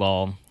running the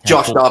ball.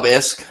 Josh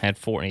Dobb-esque. Had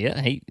 4.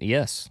 Yeah,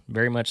 yes,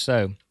 very much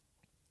so.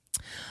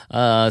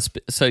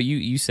 So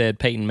you said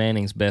Peyton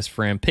Manning's best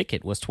friend.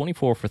 Pickett was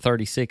 24 for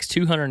 36,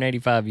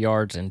 285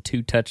 yards, and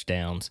 2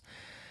 touchdowns.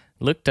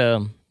 Looked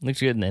good,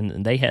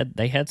 and they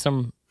had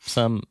some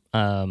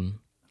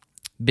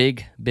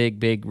big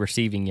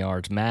receiving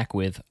yards. Mack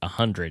with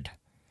 100,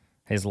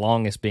 his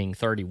longest being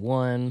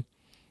 31.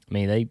 I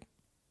mean,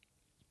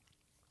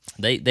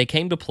 they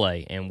came to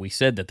play, and we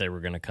said that they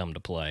were going to come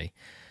to play.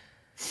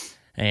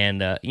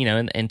 And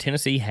and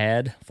Tennessee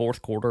had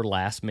fourth quarter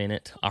last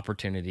minute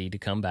opportunity to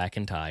come back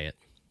and tie it,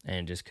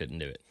 and just couldn't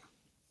do it.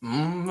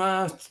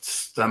 I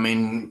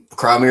mean,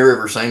 Crimea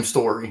River, same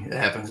story. It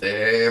happens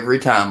every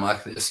time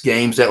like this.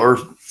 Games that were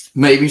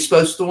maybe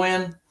supposed to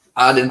win,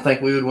 I didn't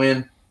think we would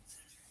win.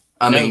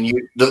 I mean,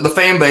 the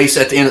fan base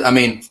at the end. I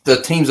mean,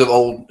 the teams of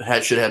old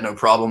should have no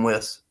problem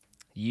with.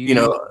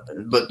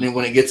 But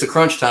when it gets to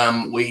crunch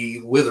time,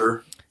 we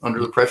wither under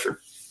the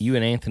pressure. You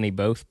and Anthony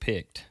both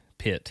picked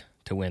Pitt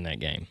to win that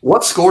game.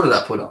 What score did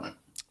I put on it?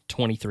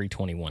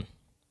 23-21.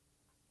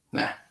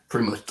 Nah,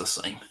 pretty much the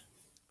same.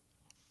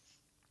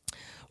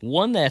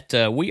 One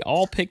that we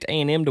all picked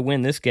A&M to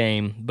win this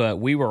game, but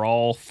we were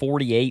all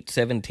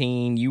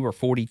 48-17. You were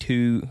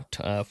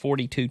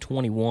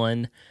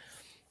 42-21.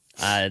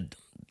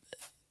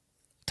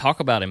 Talk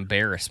about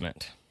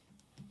embarrassment.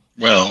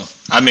 Well,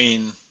 I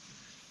mean,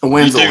 a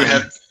win's a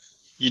win.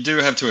 You do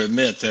have to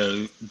admit,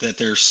 though, that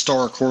their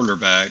star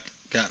quarterback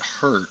got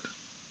hurt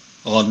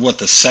on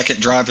the second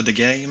drive of the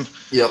game.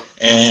 Yep.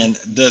 And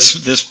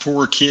this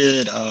poor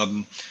kid,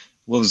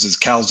 what was his,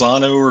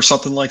 Calzano or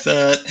something like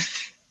that?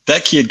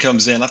 That kid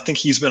comes in. I think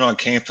he's been on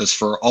campus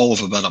for all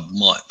of about a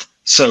month.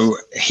 So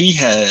he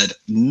had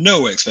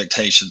no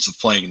expectations of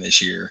playing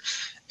this year.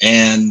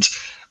 And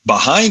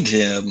behind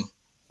him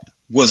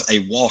was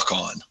a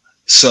walk-on.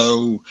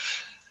 So,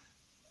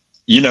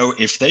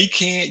 if they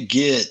can't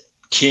get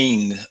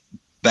King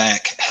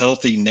back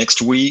healthy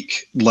next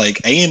week, like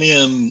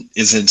A&M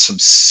is in some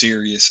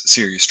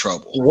serious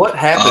trouble. What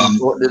happened?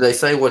 What did they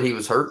say? What he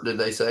was hurt? Did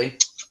they say?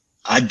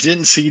 I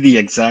didn't see the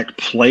exact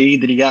play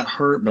that he got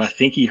hurt, but I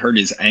think he hurt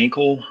his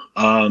ankle.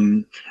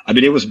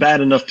 It was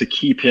bad enough to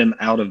keep him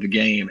out of the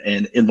game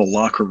and in the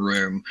locker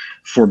room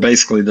for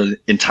basically the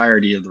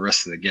entirety of the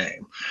rest of the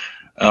game.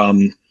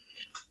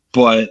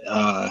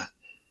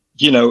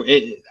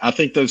 I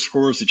think those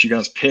scores that you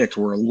guys picked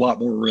were a lot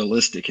more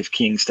realistic if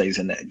King stays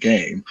in that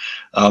game.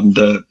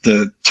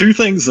 The two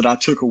things that I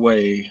took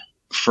away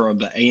from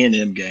the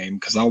A&M game,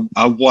 because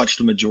I watched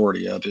the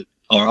majority of it,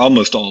 or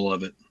almost all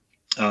of it.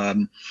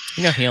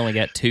 He only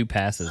got 2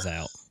 passes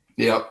out.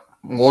 Yep.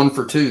 1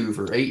 for 2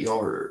 for 8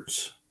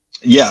 yards.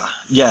 Yeah,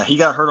 he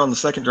got hurt on the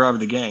second drive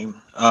of the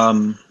game.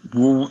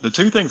 The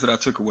two things that I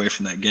took away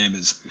from that game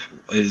is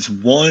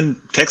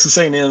one, Texas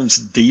A&M's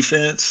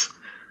defense.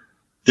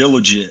 They're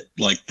legit.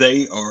 Like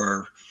they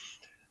can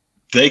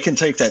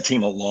take that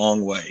team a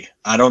long way.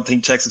 I don't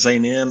think Texas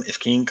A&M,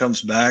 if King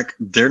comes back,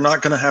 they're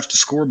not going to have to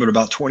score but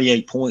about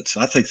 28 points.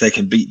 I think they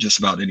can beat just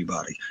about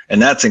anybody, and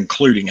that's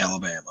including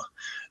Alabama.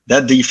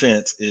 That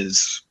defense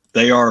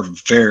they are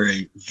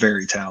very,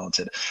 very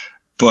talented.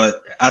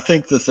 But I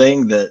think the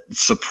thing that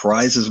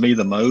surprises me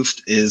the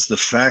most is the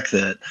fact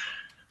that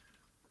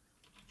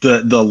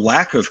the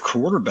lack of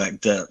quarterback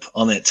depth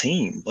on that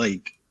team.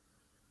 It's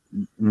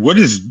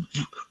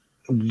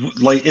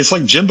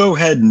like Jimbo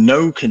had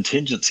no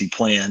contingency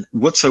plan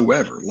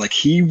whatsoever. Like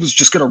he was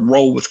just going to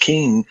roll with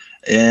King,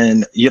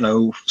 and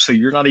so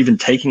you're not even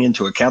taking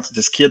into account that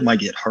this kid might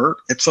get hurt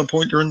at some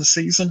point during the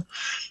season,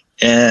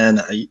 and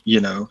that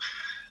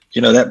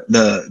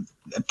the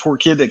poor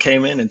kid that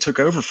came in and took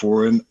over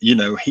for him.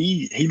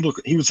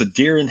 He was a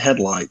deer in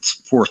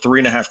headlights for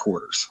 3.5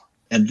 quarters,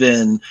 and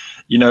then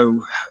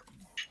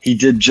he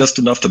did just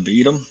enough to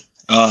beat him.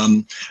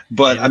 He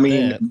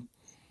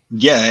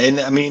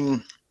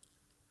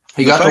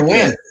got the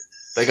win.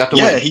 They got the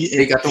win.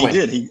 He got the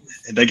win.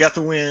 They got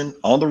the win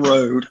on the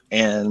road,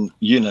 and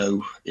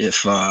the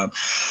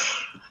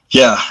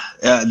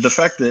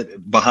fact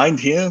that behind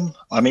him,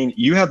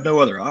 you have no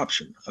other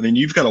option.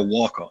 You've got to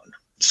walk on.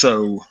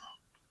 So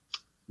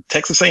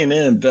Texas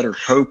A&M better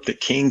hope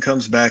that King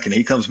comes back, and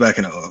he comes back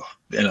in a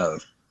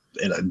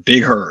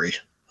big hurry.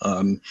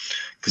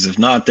 Because if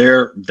not,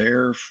 they're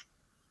going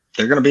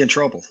to be in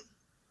trouble.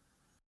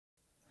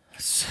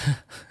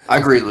 I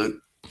agree, Luke.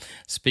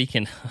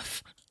 Speaking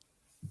of,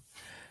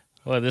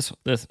 this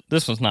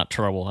one's not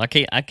trouble. I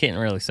can't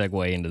really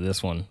segue into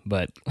this one,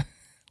 but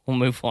we'll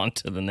move on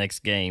to the next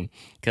game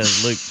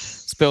because Luke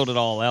spelled it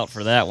all out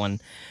for that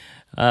one.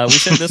 We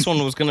said this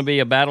one was going to be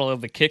a battle of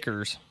the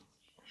kickers.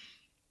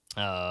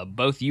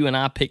 Both you and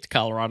I picked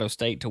Colorado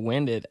State to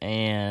win it,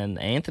 and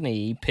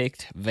Anthony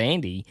picked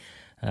Vandy.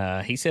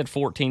 He said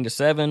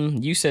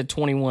 14-7. You said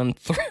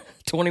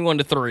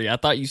 21-3. I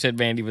thought you said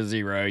Vandy was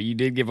 0. You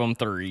did give them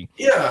 3.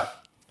 Yeah.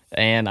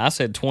 And I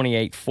said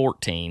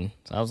 28-14.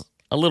 So I was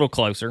a little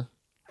closer.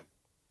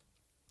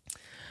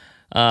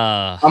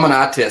 I'm an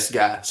eye test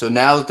guy. So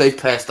now that they've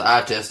passed the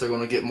eye test, they're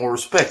going to get more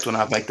respect when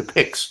I make the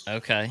picks.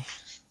 Okay.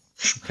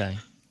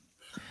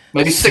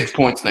 Maybe 6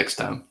 points next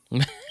time.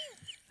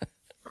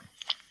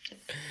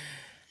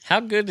 How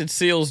good did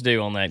Seals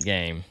do on that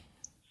game?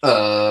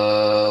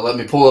 Let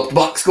me pull up the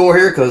box score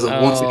here because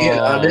once again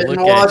I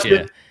didn't watch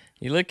it.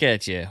 You look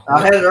at you.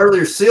 I had it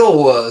earlier.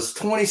 Seal was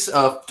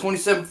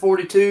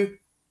 27-42.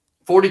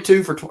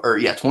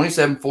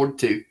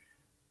 27-42.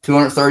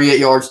 238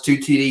 yards, 2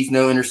 TDs,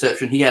 no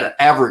interception. He had an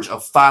average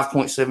of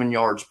 5.7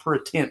 yards per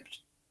attempt.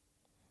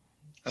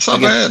 That's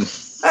not bad.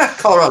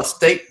 Colorado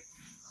State.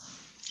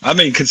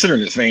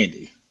 Considering it's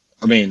Vandy.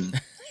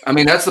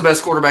 That's the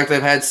best quarterback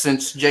they've had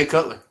since Jay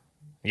Cutler.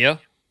 Yeah.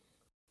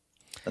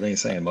 I ain't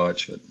saying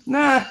much, but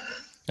nah.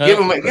 Give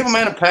a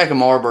man a pack of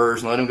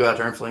Marlboros and let him go out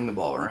there and fling the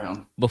ball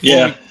around.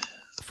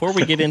 Before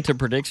we get into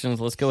predictions,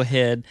 let's go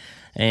ahead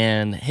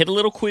and hit a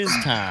little quiz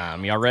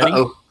time. Y'all ready?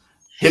 Uh-oh.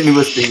 Hit me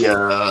with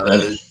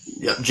the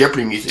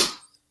Jeopardy music.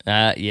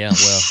 Yeah,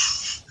 well,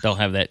 don't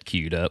have that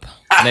queued up.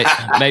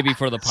 Maybe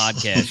for the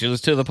podcast. You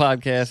listen to the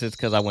podcast, it's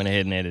because I went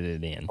ahead and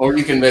edited it in. Or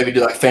you can maybe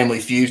do like Family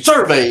Feud.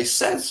 Survey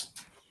says.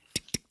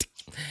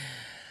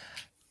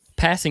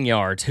 Passing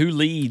yards. Who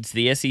leads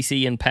the SEC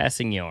in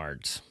passing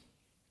yards?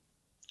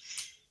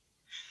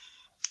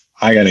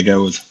 I got to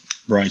go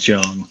with Bryce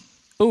Young.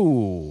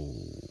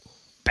 Ooh.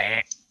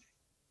 Bah.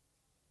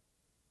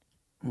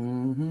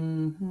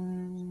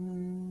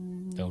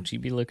 Don't you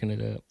be looking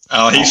it up.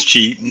 Oh, he's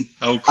cheating.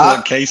 Oh,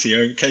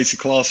 Casey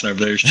Clausen over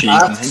there is cheating.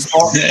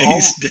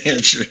 He's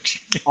damn sure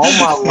cheating. All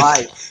my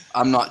life,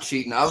 I'm not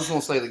cheating. I was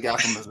going to say the guy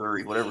from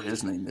Missouri, whatever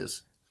his name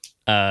is.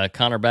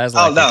 Connor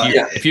Bazelak. Oh, no,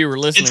 if you were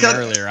listening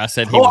earlier, I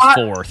said he was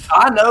fourth.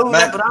 I know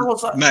that, but I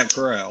was like... Matt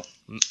Corral.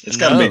 It's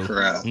got to be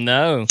Corral.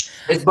 No.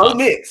 It's Bo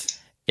Nix.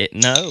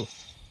 No.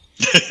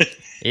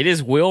 It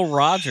is Will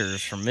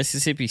Rogers from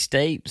Mississippi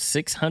State,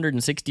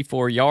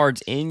 664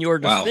 yards in your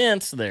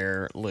defense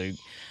there, Luke.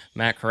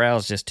 Matt Corral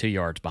is just 2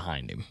 yards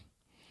behind him.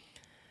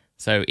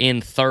 So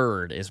in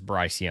third is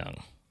Bryce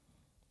Young.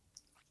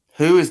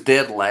 Who is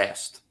dead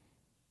last?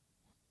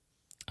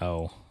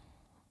 Oh.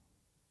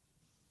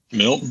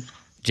 Milton?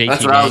 JT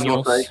That's what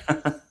Daniels. I was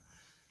going to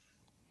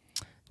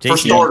say. For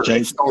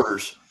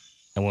starters.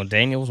 And well,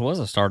 Daniels was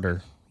a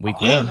starter week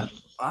one. one.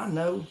 I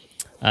know.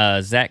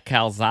 Zach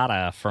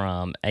Calzada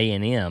from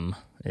A&M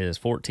is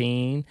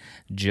 14.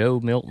 Joe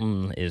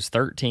Milton is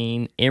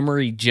 13.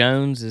 Emory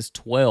Jones is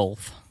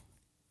 12th.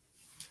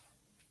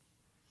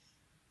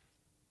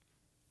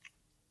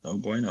 Oh,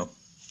 bueno.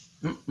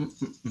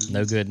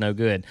 No good, no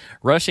good.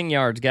 Rushing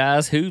yards,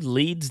 guys. Who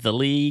leads the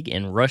league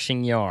in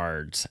rushing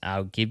yards?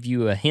 I'll give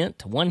you a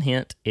hint. One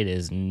hint. It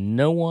is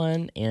no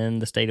one in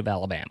the state of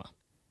Alabama.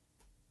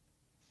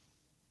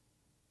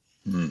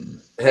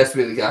 It has to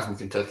be the guy from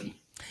Kentucky.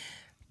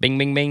 Bing,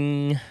 bing,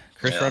 bing.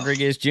 Chris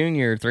Rodriguez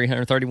Jr.,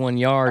 331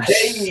 yards.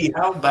 Hey,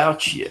 how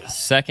about you?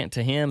 Second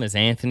to him is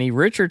Anthony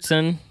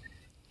Richardson.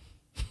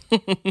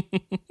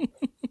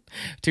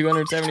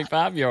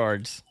 275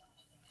 yards.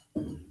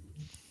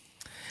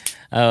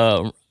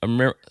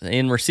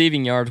 In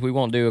receiving yards, we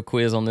won't do a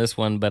quiz on this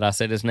one, but I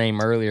said his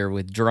name earlier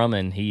with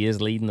Drummond. He is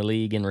leading the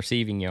league in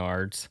receiving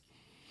yards.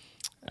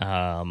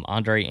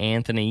 Andre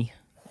Anthony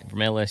from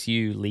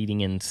LSU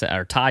leading in,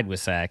 or tied with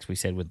sacks, we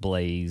said, with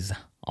Blaze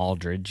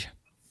Aldridge.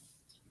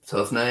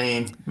 Tough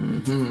name.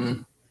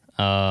 Mm-hmm.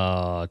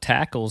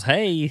 Tackles.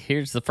 Hey,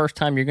 here's the first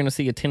time you're going to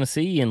see a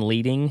Tennessean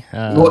leading.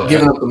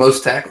 Giving up the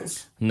most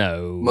tackles?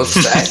 No. Most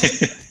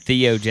sacks?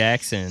 Theo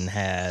Jackson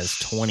has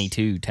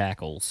 22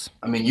 tackles.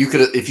 I mean, you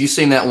could, if you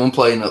seen that one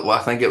play I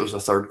think it was the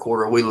third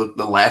quarter. We looked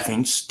the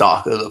laughing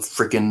stock of the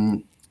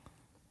freaking.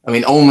 I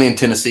mean, only in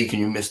Tennessee can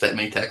you miss that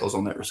many tackles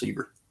on that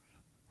receiver.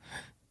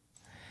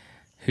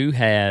 Who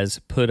has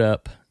put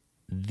up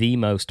the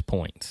most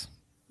points?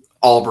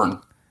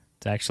 Auburn.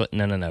 It's actually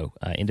no.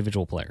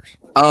 Individual players.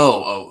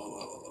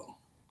 Oh.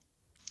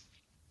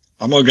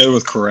 I'm gonna go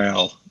with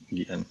Corral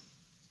again.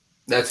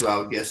 That's what I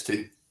would guess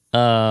too.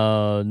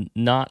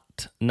 Not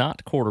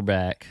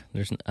quarterback.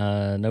 There's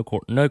no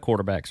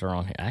quarterbacks are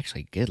on here.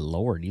 Actually, good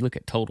Lord, you look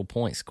at total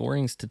points,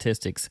 scoring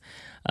statistics.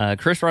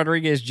 Chris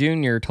Rodriguez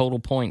Jr. total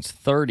points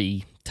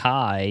 30,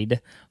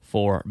 tied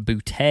for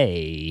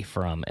Boutte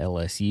from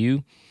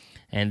LSU,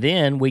 and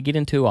then we get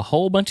into a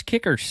whole bunch of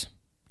kickers.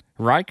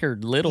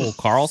 Reichard, Little,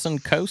 Carlson,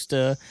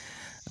 Costa,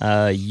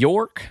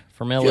 York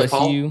from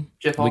LSU.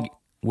 Jeff Hall.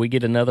 We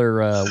get another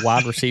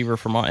wide receiver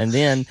from, and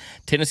then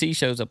Tennessee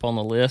shows up on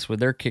the list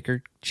with their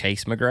kicker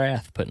Chase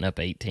McGrath putting up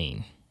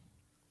 18.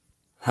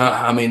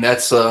 I mean,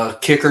 that's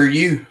kicker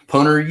you,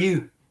 punter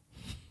you.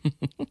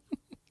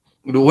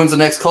 When's the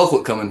next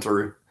Colquitt coming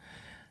through?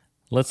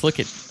 Let's look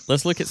at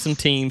some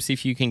teams. See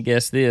if you can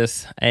guess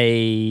this.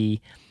 A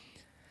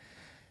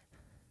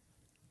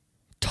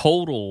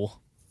total.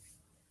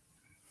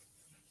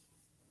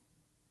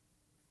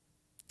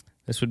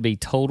 This would be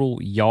total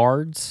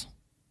yards.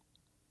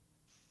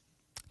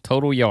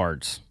 Total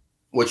yards.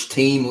 Which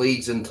team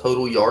leads in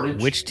total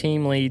yardage? Which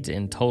team leads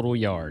in total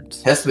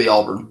yards? Has to be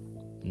Auburn.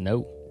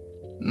 No.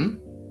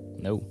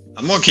 No.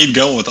 I'm going to keep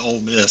going with Ole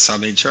Miss. I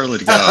mean, Charlie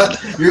to God.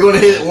 You're going to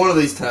hit it one of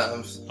these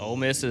times. Ole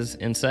Miss is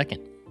in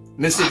second.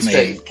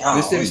 Mississippi State.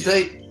 Mississippi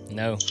State?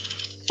 No.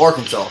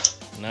 Arkansas?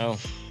 No.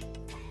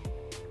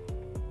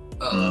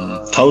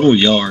 Total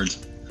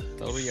yards.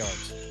 Total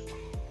yards.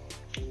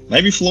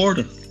 Maybe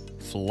Florida.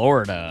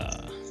 Florida.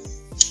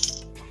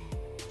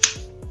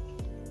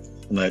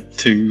 On that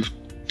two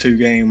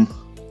game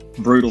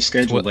brutal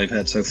schedule they've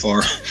had so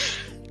far.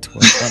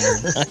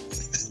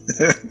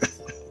 1,200.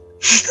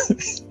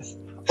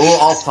 Oh,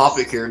 off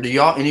topic here. Do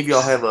any of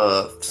y'all have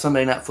a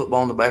Sunday Night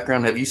Football in the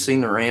background? Have you seen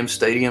the Rams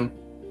Stadium?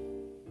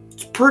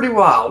 It's pretty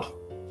wild.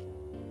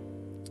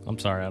 I'm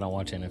sorry, I don't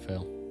watch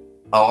NFL.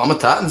 Oh, I'm a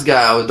Titans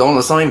guy.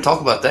 Let's not even talk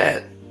about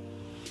that.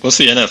 What's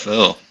the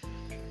NFL?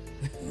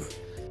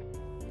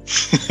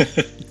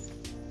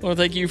 Well,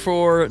 thank you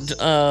for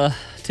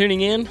tuning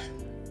in.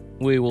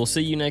 We will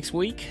see you next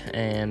week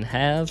and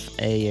have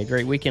a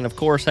great weekend. Of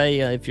course, hey,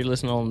 if you're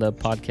listening on the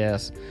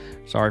podcast,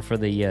 sorry for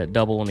the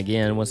double one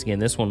again. Once again,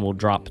 this one will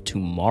drop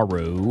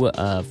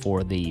tomorrow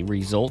for the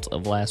result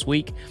of last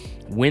week.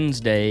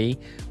 Wednesday,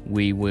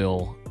 we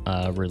will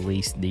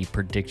release the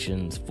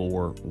predictions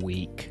for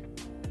week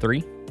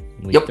 3.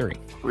 Week 3.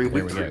 Week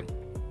there we 3. go.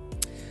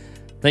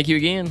 Thank you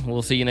again.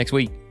 We'll see you next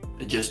week.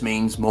 It just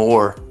means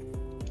more.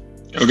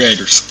 Go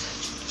Gators.